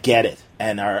that get it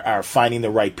and are finding the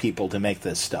right people to make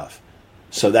this stuff.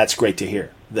 So that's great to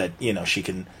hear that, she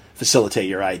can facilitate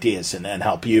your ideas and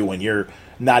help you when you're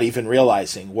not even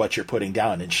realizing what you're putting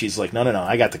down. And she's like, no,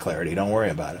 I got the clarity. Don't worry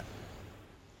about it.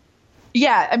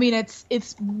 Yeah. I mean,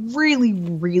 it's really,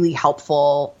 really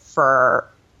helpful for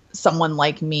someone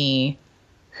like me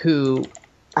who,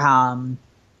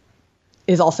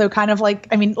 is also kind of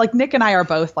Nick and I are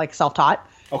both self-taught.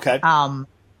 Okay.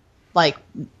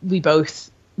 We both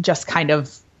just kind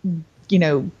of,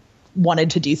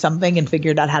 wanted to do something and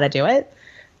figured out how to do it.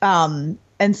 And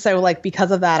so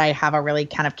because of that, I have a really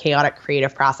kind of chaotic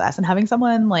creative process, and having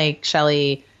someone like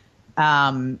Shelley,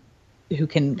 who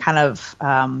can kind of,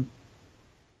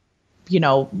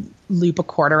 loop a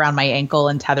cord around my ankle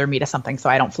and tether me to something so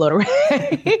I don't float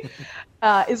away,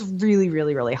 is really,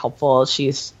 really, really helpful.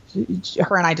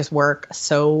 Her and I just work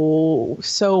so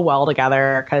well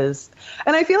together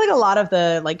and I feel like a lot of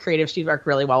the creatives she's worked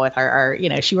really well with are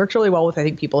she works really well with, I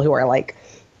think, people who are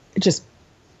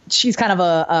she's kind of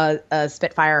a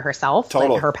Spitfire herself.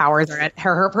 Totally. Her powers are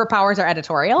her powers are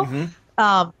editorial. Mm-hmm.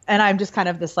 And I'm just kind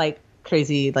of this like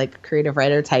crazy, like creative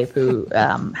writer type who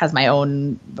has my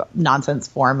own nonsense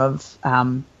form of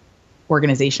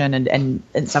organization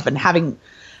and stuff. And having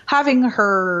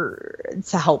her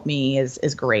to help me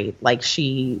is great. Like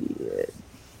she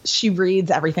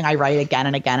reads everything I write again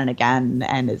and again and again,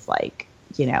 and is like,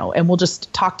 and will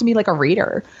just talk to me like a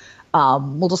reader.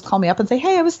 Will just call me up and say,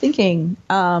 "Hey, I was thinking,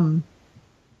 I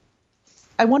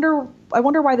wonder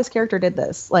why this character did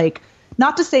this." Like,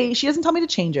 not to say she doesn't tell me to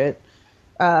change it.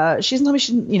 She doesn't tell me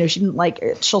she didn't like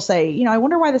it. She'll say, "I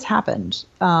wonder why this happened."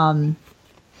 I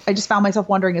just found myself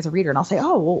wondering as a reader, and I'll say,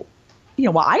 "Oh,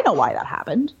 well, I know why that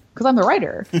happened because I'm the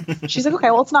writer." She's like,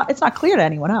 "Okay, well, it's not clear to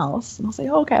anyone else." And I'll say,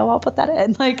 "Oh, okay, well, I'll put that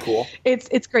in." Like, cool.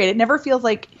 It's great. It never feels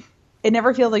like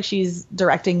she's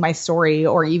directing my story,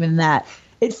 or even that.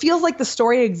 It feels like the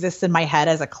story exists in my head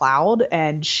as a cloud,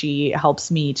 and she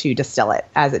helps me to distill it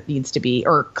as it needs to be,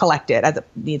 or collect it as it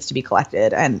needs to be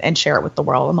collected, and share it with the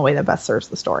world in the way that best serves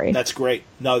the story. That's great.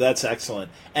 No, that's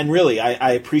excellent. And really,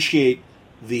 I appreciate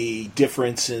the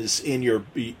differences in your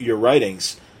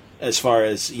writings as far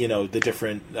as, the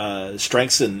different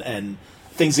strengths and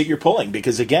things that you're pulling.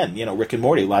 Because, again, Rick and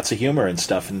Morty, lots of humor and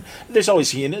stuff. And there's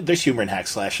always there's humor in Hack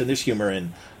Slash, and there's humor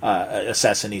in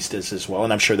Assassinistas as well.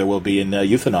 And I'm sure there will be in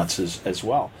Euthanauts as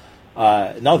well.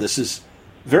 No, this is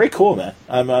very cool, man.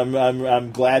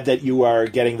 I'm glad that you are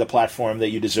getting the platform that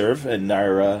you deserve and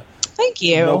are... Thank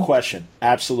you. No question.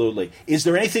 Absolutely. Is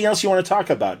there anything else you want to talk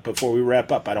about before we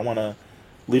wrap up? I don't want to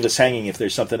leave us hanging if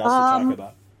there's something else to talk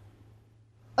about.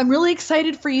 I'm really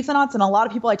excited for Euthanauts, and a lot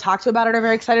of people I talk to about it are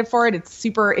very excited for it. It's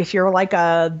super, if you're like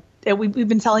we've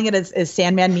been telling it as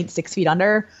Sandman meets 6 Feet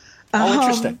Under. Oh,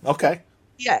 interesting. Okay.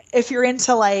 Yeah, if you're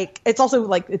into it's also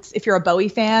like if you're a Bowie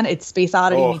fan, it's Space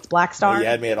Oddity meets Black Star. You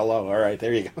had me at a low. All right,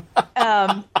 there you go.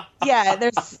 Yeah,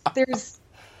 there's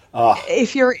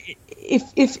if you're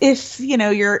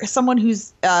someone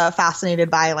who's fascinated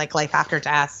by like life after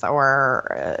death,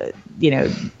 or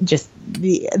just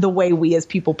the way we as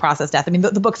people process death. I mean,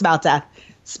 the book's about death,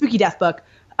 spooky death book.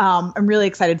 I'm really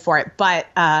excited for it. But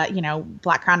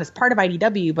Black Crown is part of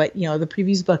IDW, but the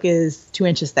previews book is 2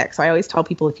 inches thick. So I always tell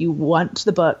people, if you want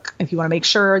the book, if you want to make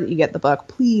sure that you get the book,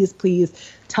 please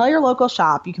tell your local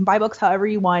shop. You can buy books however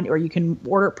you want, or you can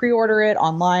pre-order it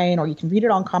online, or you can read it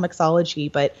on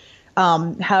Comixology. But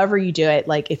however you do it,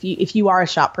 like if you are a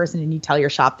shop person and you tell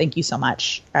your shop, thank you so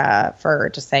much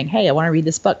for just saying, "Hey, I want to read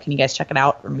this book. Can you guys check it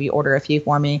out? Or maybe order a few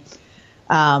for me."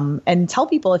 And tell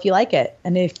people if you like it.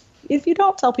 And if you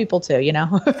don't, tell people too,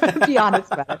 be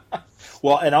honest about it.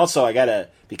 Well, and also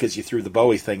because you threw the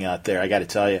Bowie thing out there, I got to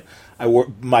tell you,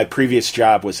 my previous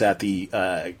job was at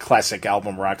the Classic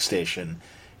Album Rock Station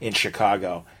in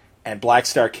Chicago, and Black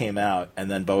Star came out,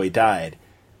 and then Bowie died.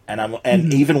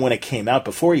 And even when it came out,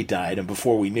 before he died, and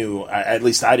before we knew, at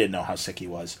least I didn't know how sick he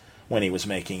was when he was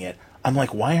making it, I'm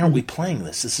like, why aren't we playing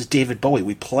this? This is David Bowie.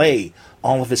 We play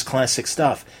all of his classic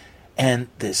stuff. And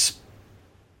this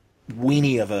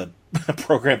weenie of a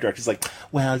program director's like,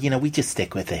 well, we just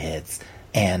stick with the hits.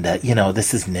 And,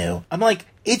 this is new. I'm like,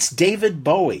 it's David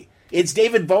Bowie. It's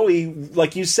David Bowie,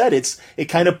 like you said. It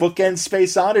kind of bookends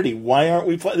Space Oddity. Why aren't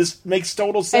we playing? This makes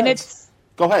total sense. And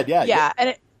Go ahead, yeah. Yeah,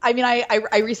 and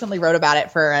I recently wrote about it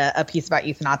for a piece about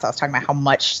Euthanauts. I was talking about how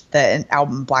much the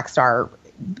album Black Star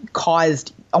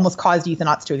almost caused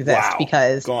Euthanauts to exist. Wow.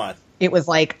 Because it was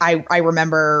like, I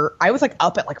remember I was like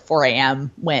up at like 4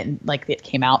 a.m. when like it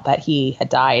came out that he had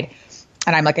died.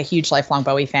 And I'm like a huge lifelong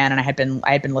Bowie fan, and I had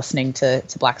been listening to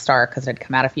Black Star because it had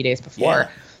come out a few days before. Yeah.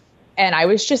 And I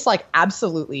was just like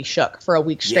absolutely shook for a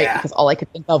week straight because all I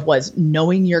could think of was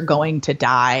knowing you're going to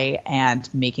die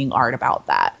and making art about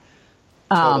that.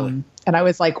 Totally. And I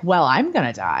was like, well, I'm going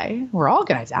to die. We're all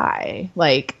going to die.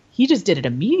 Like, he just did it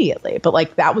immediately. But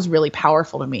like, that was really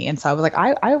powerful to me. And so I was like,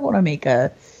 I want to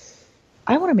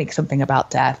make something about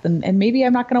death, and maybe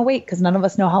I'm not going to wait because none of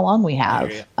us know how long we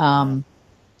have.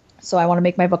 So I want to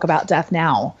make my book about death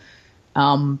now.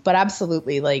 But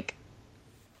absolutely, like,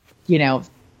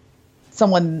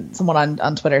 someone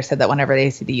on Twitter said that whenever they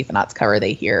see the Euthanauts cover,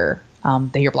 they hear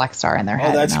Black Star in their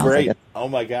head. Oh, that's great. Like, oh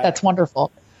my God. That's wonderful.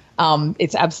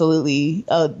 It's absolutely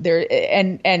there.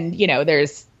 And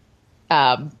there's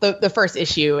the first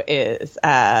issue is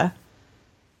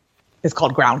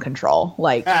called Ground Control.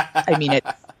 Like, I mean,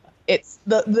 it's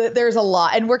there's a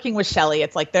lot, and working with Shelley,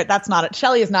 it's like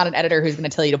Shelley is not an editor who's going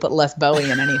to tell you to put less Bowie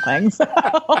in anything. So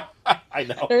I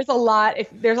know there's a lot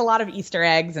of Easter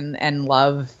eggs and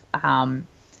love.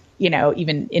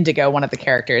 even Indigo, one of the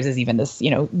characters, is even this,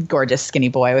 gorgeous skinny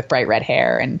boy with bright red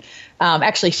hair. And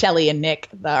actually, Shelley and Nick,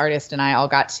 the artist, and I all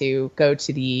got to go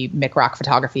to the Mick Rock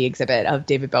photography exhibit of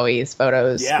David Bowie's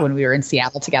photos when we were in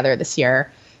Seattle together this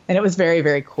year. And it was very,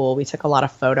 very cool. We took a lot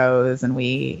of photos, and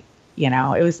it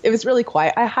was really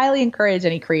quiet. I highly encourage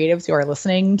any creatives who are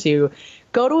listening to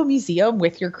go to a museum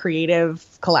with your creative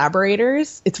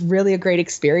collaborators. It's really a great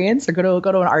experience. Or go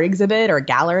to an art exhibit or a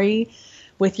gallery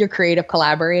with your creative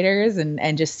collaborators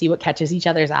and just see what catches each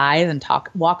other's eyes and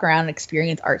walk around and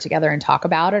experience art together and talk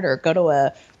about it, or go to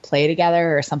a play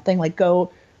together or something. Like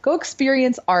go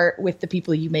experience art with the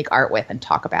people you make art with and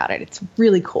talk about it. It's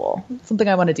really cool. It's something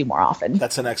I want to do more often.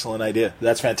 That's an excellent idea.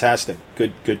 That's fantastic.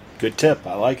 Good tip.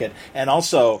 I like it. And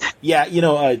also,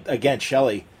 again,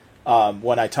 Shelley,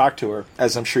 when I talked to her,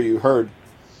 as I'm sure you heard,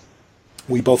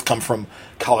 we both come from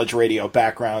college radio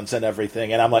backgrounds and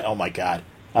everything. And I'm like, oh my God.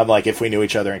 I'm like, if we knew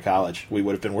each other in college, we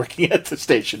would have been working at the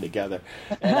station together.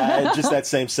 And just that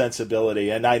same sensibility.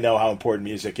 And I know how important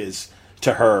music is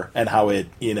to her and how it,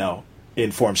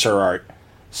 informs her art.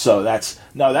 So that's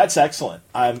excellent.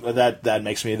 That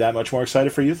makes me that much more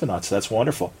excited for Euthanauts. That's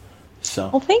wonderful. So,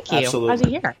 well, thank you. Absolutely. Glad to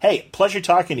hear. Hey, pleasure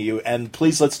talking to you, and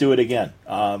please let's do it again.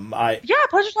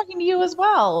 Pleasure talking to you as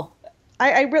well.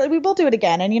 We will do it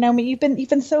again. And you've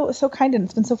been so kind, and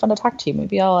it's been so fun to talk to you.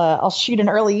 Maybe I'll shoot an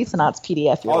early Euthanauts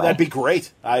PDF. That'd be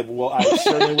great. I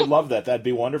certainly would love that. That'd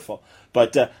be wonderful.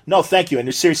 But no, thank you,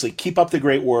 and seriously, keep up the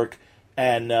great work.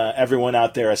 And everyone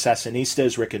out there,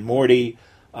 Assasinistas, Rick and Morty,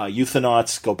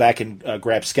 Euthanauts, go back and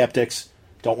grab Skeptics.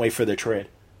 Don't wait for their trade.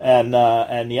 And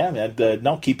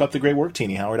keep up the great work,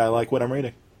 Tini Howard. I like what I'm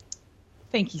reading.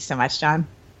 Thank you so much, John.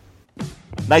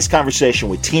 Nice conversation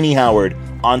with Tini Howard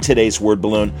on today's Word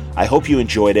Balloon. I hope you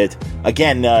enjoyed it.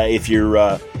 Again, if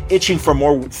you're itching for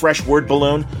more fresh Word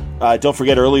Balloon, don't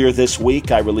forget earlier this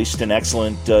week I released an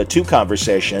excellent 2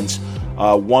 conversations,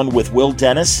 one with Will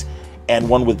Dennis and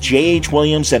one with J.H.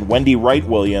 Williams and Wendy Wright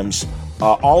Williams,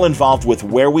 all involved with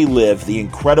Where We Live, the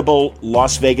incredible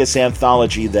Las Vegas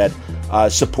anthology that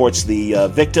supports the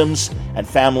victims and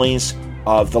families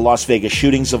of the Las Vegas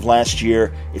shootings of last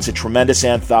year. It's a tremendous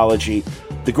anthology.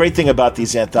 The great thing about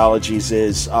these anthologies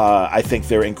is I think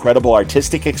they're incredible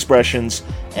artistic expressions,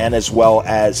 and as well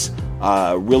as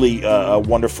really a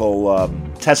wonderful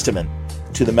testament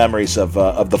to the memories of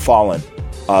the fallen,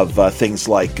 of things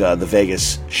like the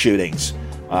Vegas shootings.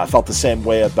 I felt the same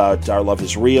way about Our Love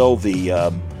is Real,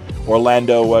 the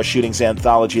Orlando shootings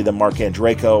anthology that Mark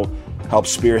Andreyko helped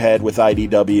spearhead with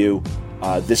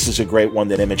IDW. This is a great one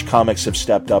that Image Comics have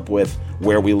stepped up with,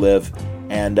 Where We Live,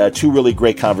 and 2 really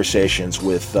great conversations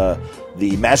with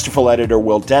the masterful editor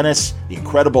Will Dennis, the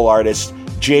incredible artist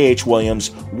J.H.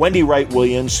 Williams, Wendy Wright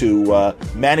Williams, who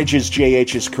manages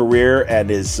J.H.'s career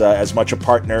and is as much a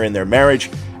partner in their marriage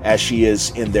as she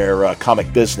is in their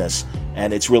comic business.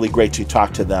 And it's really great to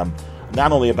talk to them,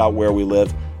 not only about Where We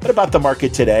Live, but about the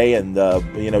market today. And,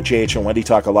 J.H. and Wendy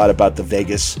talk a lot about the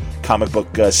Vegas comic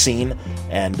book scene.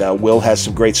 And Will has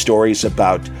some great stories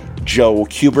about Joe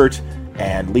Kubert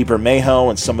and Lieber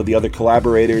Mayho and some of the other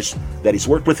collaborators that he's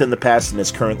worked with in the past and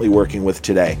is currently working with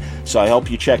today. So I hope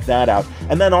you check that out.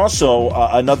 And then also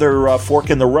another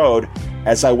fork in the road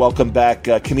as I welcome back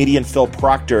comedian Phil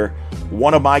Proctor,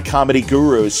 one of my comedy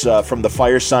gurus from the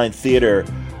Firesign Theater,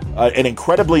 an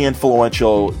incredibly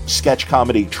influential sketch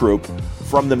comedy troupe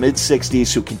from the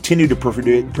mid-'60s who continue to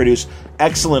produce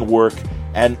excellent work.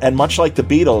 And much like the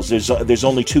Beatles, there's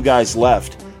only 2 guys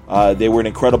left. They were an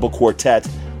incredible quartet,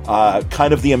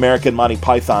 kind of the American Monty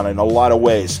Python in a lot of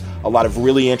ways. A lot of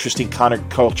really interesting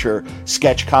counterculture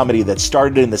sketch comedy that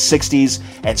started in the 60s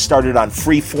and started on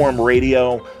freeform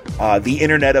radio, the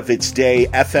internet of its day,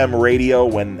 FM radio,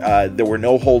 when there were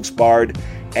no holds barred.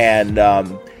 And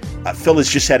Phil has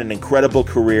just had an incredible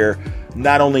career,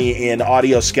 not only in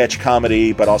audio sketch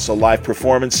comedy, but also live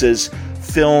performances,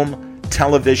 film,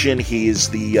 television. He is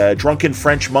the drunken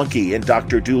French monkey in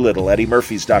Dr. Dolittle, Eddie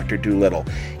Murphy's Dr. Dolittle.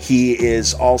 He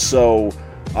is also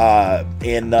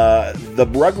in the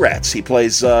Rugrats. He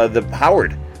plays the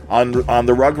Howard on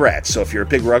the Rugrats. So if you're a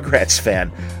big Rugrats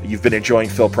fan, you've been enjoying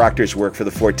Phil Proctor's work for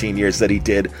the 14 years that he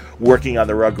did working on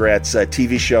the Rugrats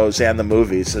TV shows and the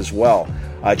movies as well.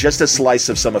 Just a slice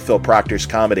of some of Phil Proctor's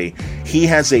comedy. He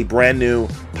has a brand new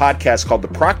podcast called The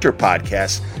Proctor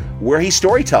Podcast, where he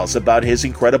storytells about his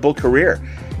incredible career.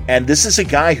 And this is a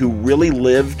guy who really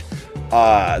lived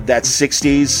that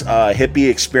 60s hippie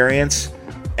experience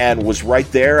and was right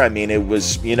there. I mean, it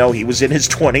was, he was in his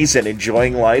 20s and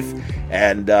enjoying life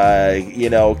and,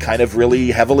 kind of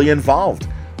really heavily involved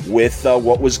with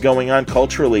what was going on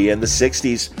culturally in the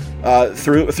 60s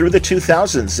through the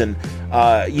 2000s, and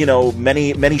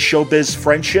many showbiz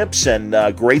friendships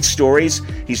and great stories.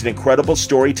 He's an incredible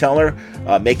storyteller,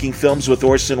 making films with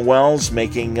Orson Welles,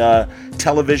 making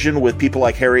television with people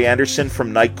like Harry Anderson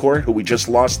from Night Court, who we just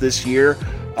lost this year.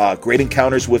 Great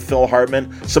encounters with Phil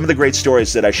Hartman. Some of the great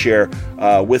stories that I share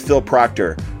with Phil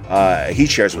Proctor, he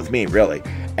shares with me, really.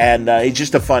 And he's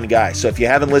just a fun guy. So if you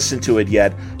haven't listened to it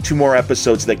yet, 2 more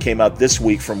episodes that came out this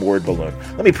week from Word Balloon.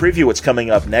 Let me preview what's coming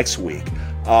up next week.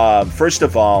 First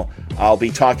of all, I'll be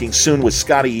talking soon with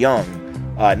Scotty Young,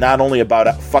 not only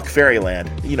about Fuck Fairyland.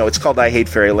 It's called I Hate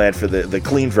Fairyland for the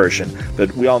clean version,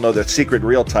 but we all know the secret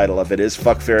real title of it is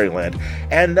Fuck Fairyland.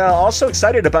 And also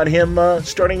excited about him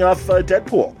starting off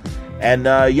Deadpool. And,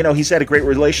 he's had a great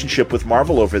relationship with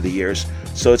Marvel over the years,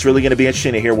 so it's really going to be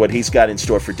interesting to hear what he's got in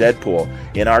store for Deadpool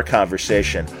in our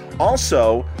conversation.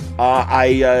 Also,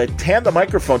 I hand the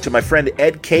microphone to my friend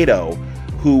Ed Cato,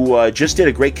 who just did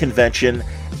a great convention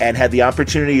and had the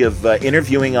opportunity of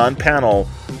interviewing on panel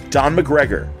Don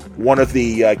McGregor, one of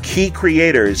the key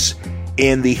creators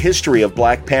in the history of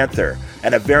Black Panther,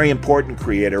 and a very important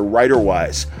creator,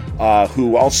 writer-wise,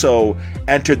 who also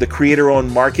entered the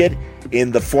creator-owned market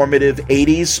in the formative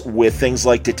 80s with things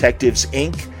like Detectives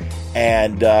Inc.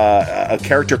 and a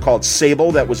character called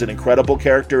Sable that was an incredible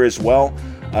character as well.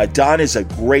 Don is a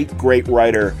great, great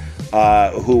writer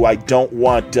who I don't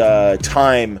want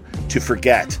time to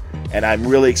forget. And I'm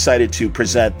really excited to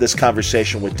present this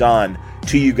conversation with Don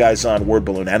to you guys on Word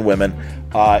Balloon and women.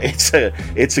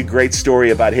 It's a great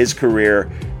story about his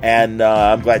career, and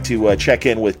I'm glad to check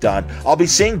in with Don. I'll be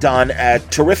seeing Don at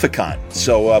Terrificon,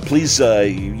 so please,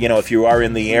 if you are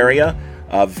in the area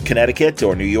of Connecticut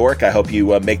or New York, I hope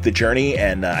you make the journey,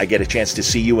 and I get a chance to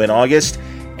see you in August.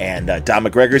 And Don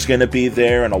McGregor's going to be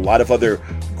there, and a lot of other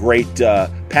great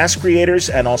past creators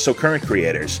and also current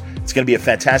creators. It's going to be a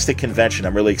fantastic convention.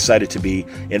 I'm really excited to be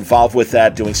involved with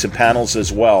that, doing some panels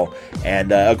as well.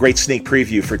 And a great sneak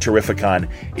preview for Terrificon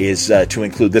is to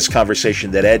include this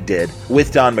conversation that Ed did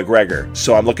with Don McGregor.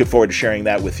 So I'm looking forward to sharing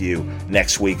that with you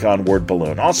next week on Word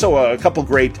Balloon. Also, a couple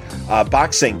great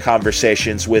boxing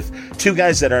conversations with 2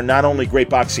 guys that are not only great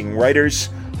boxing writers,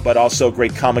 but also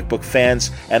great comic book fans,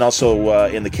 and also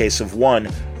in the case of one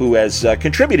who has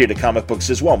contributed to comic books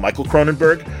as well. Michael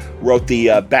Cronenberg wrote the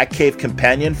Batcave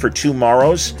Companion for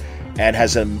Tomorrows and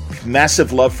has a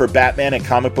massive love for Batman and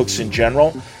comic books in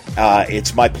general.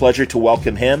 It's my pleasure to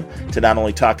welcome him to not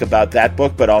only talk about that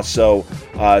book, but also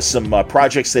some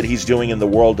projects that he's doing in the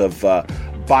world of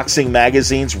boxing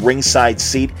magazines. Ringside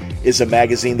Seat is a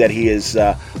magazine that he is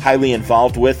highly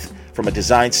involved with from a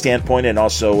design standpoint and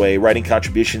also a writing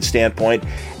contribution standpoint.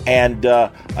 And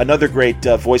another great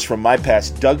voice from my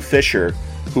past, Doug Fisher,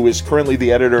 who is currently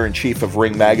the editor-in-chief of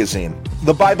Ring Magazine,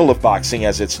 the Bible of boxing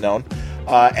as it's known.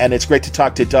 And it's great to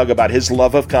talk to Doug about his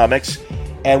love of comics.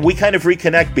 And we kind of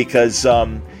reconnect because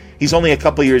he's only a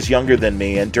couple years younger than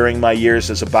me, and during my years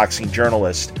as a boxing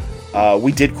journalist,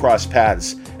 we did cross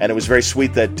paths. And it was very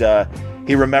sweet that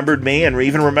he remembered me and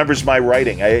even remembers my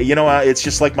writing. It's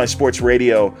just like my sports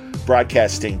radio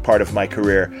broadcasting part of my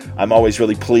career. I'm always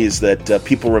really pleased that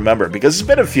people remember, because it's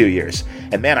been a few years.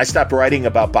 And man, I stopped writing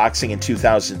about boxing in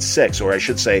 2006, or I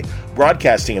should say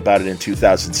broadcasting about it in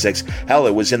 2006. Hell,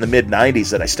 it was in the mid-90s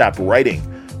that I stopped writing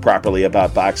properly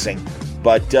about boxing.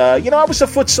 But, I was a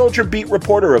foot soldier beat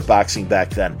reporter of boxing back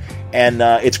then. And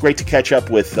it's great to catch up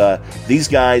with these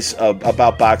guys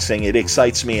about boxing. It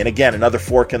excites me. And again, another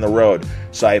fork in the road.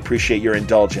 So I appreciate your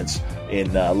indulgence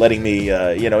in letting me,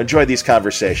 enjoy these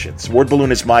conversations. Word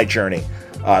Balloon is my journey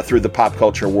through the pop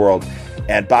culture world.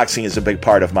 And boxing is a big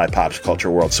part of my pop culture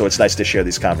world. So it's nice to share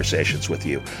these conversations with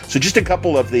you. So just a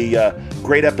couple of the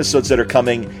great episodes that are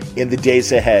coming in the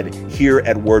days ahead here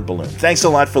at Word Balloon. Thanks a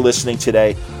lot for listening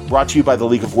today. Brought to you by the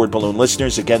League of Word Balloon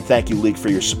listeners. Again, thank you, League, for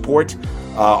your support.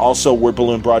 Also, Word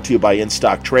Balloon brought to you by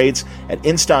InStock Trades at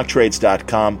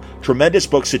InStockTrades.com. Tremendous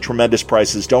books at tremendous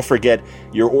prices. Don't forget,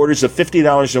 your orders of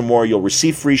 $50 or more, you'll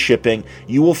receive free shipping.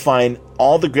 You will find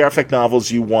all the graphic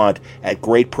novels you want at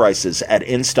great prices at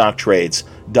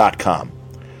InStockTrades.com.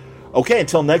 Okay,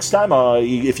 until next time,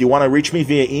 if you want to reach me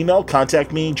via email,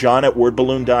 contact me,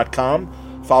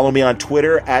 john@wordballoon.com. Follow me on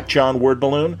Twitter at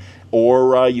JohnWordBalloon.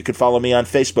 Or you can follow me on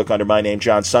Facebook under my name,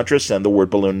 John Suntress, and the Word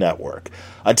Balloon Network.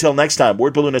 Until next time,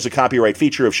 Word Balloon is a copyright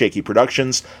feature of Shaky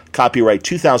Productions, copyright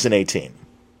 2018.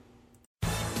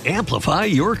 Amplify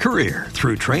your career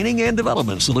through training and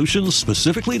development solutions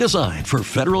specifically designed for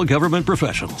federal government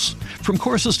professionals. From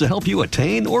courses to help you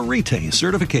attain or retain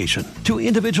certification, to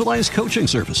individualized coaching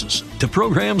services, to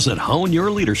programs that hone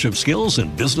your leadership skills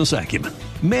and business acumen,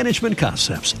 Management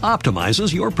Concepts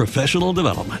optimizes your professional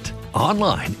development.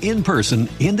 Online, in person,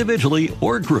 individually,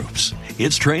 or groups,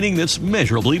 it's training that's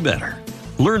measurably better.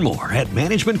 Learn more at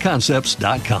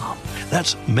managementconcepts.com.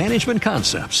 That's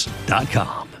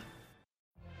managementconcepts.com.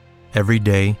 Every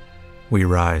day, we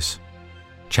rise,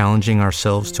 challenging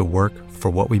ourselves to work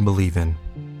for what we believe in.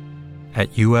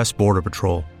 At U.S. Border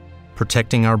Patrol,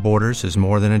 protecting our borders is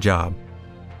more than a job.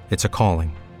 It's a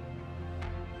calling.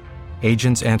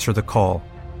 Agents answer the call,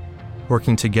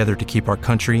 working together to keep our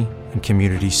country and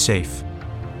communities safe.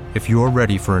 If you're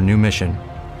ready for a new mission,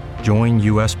 join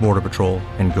U.S. Border Patrol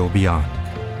and go beyond.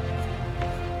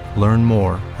 Learn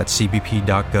more at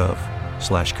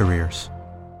cbp.gov/careers.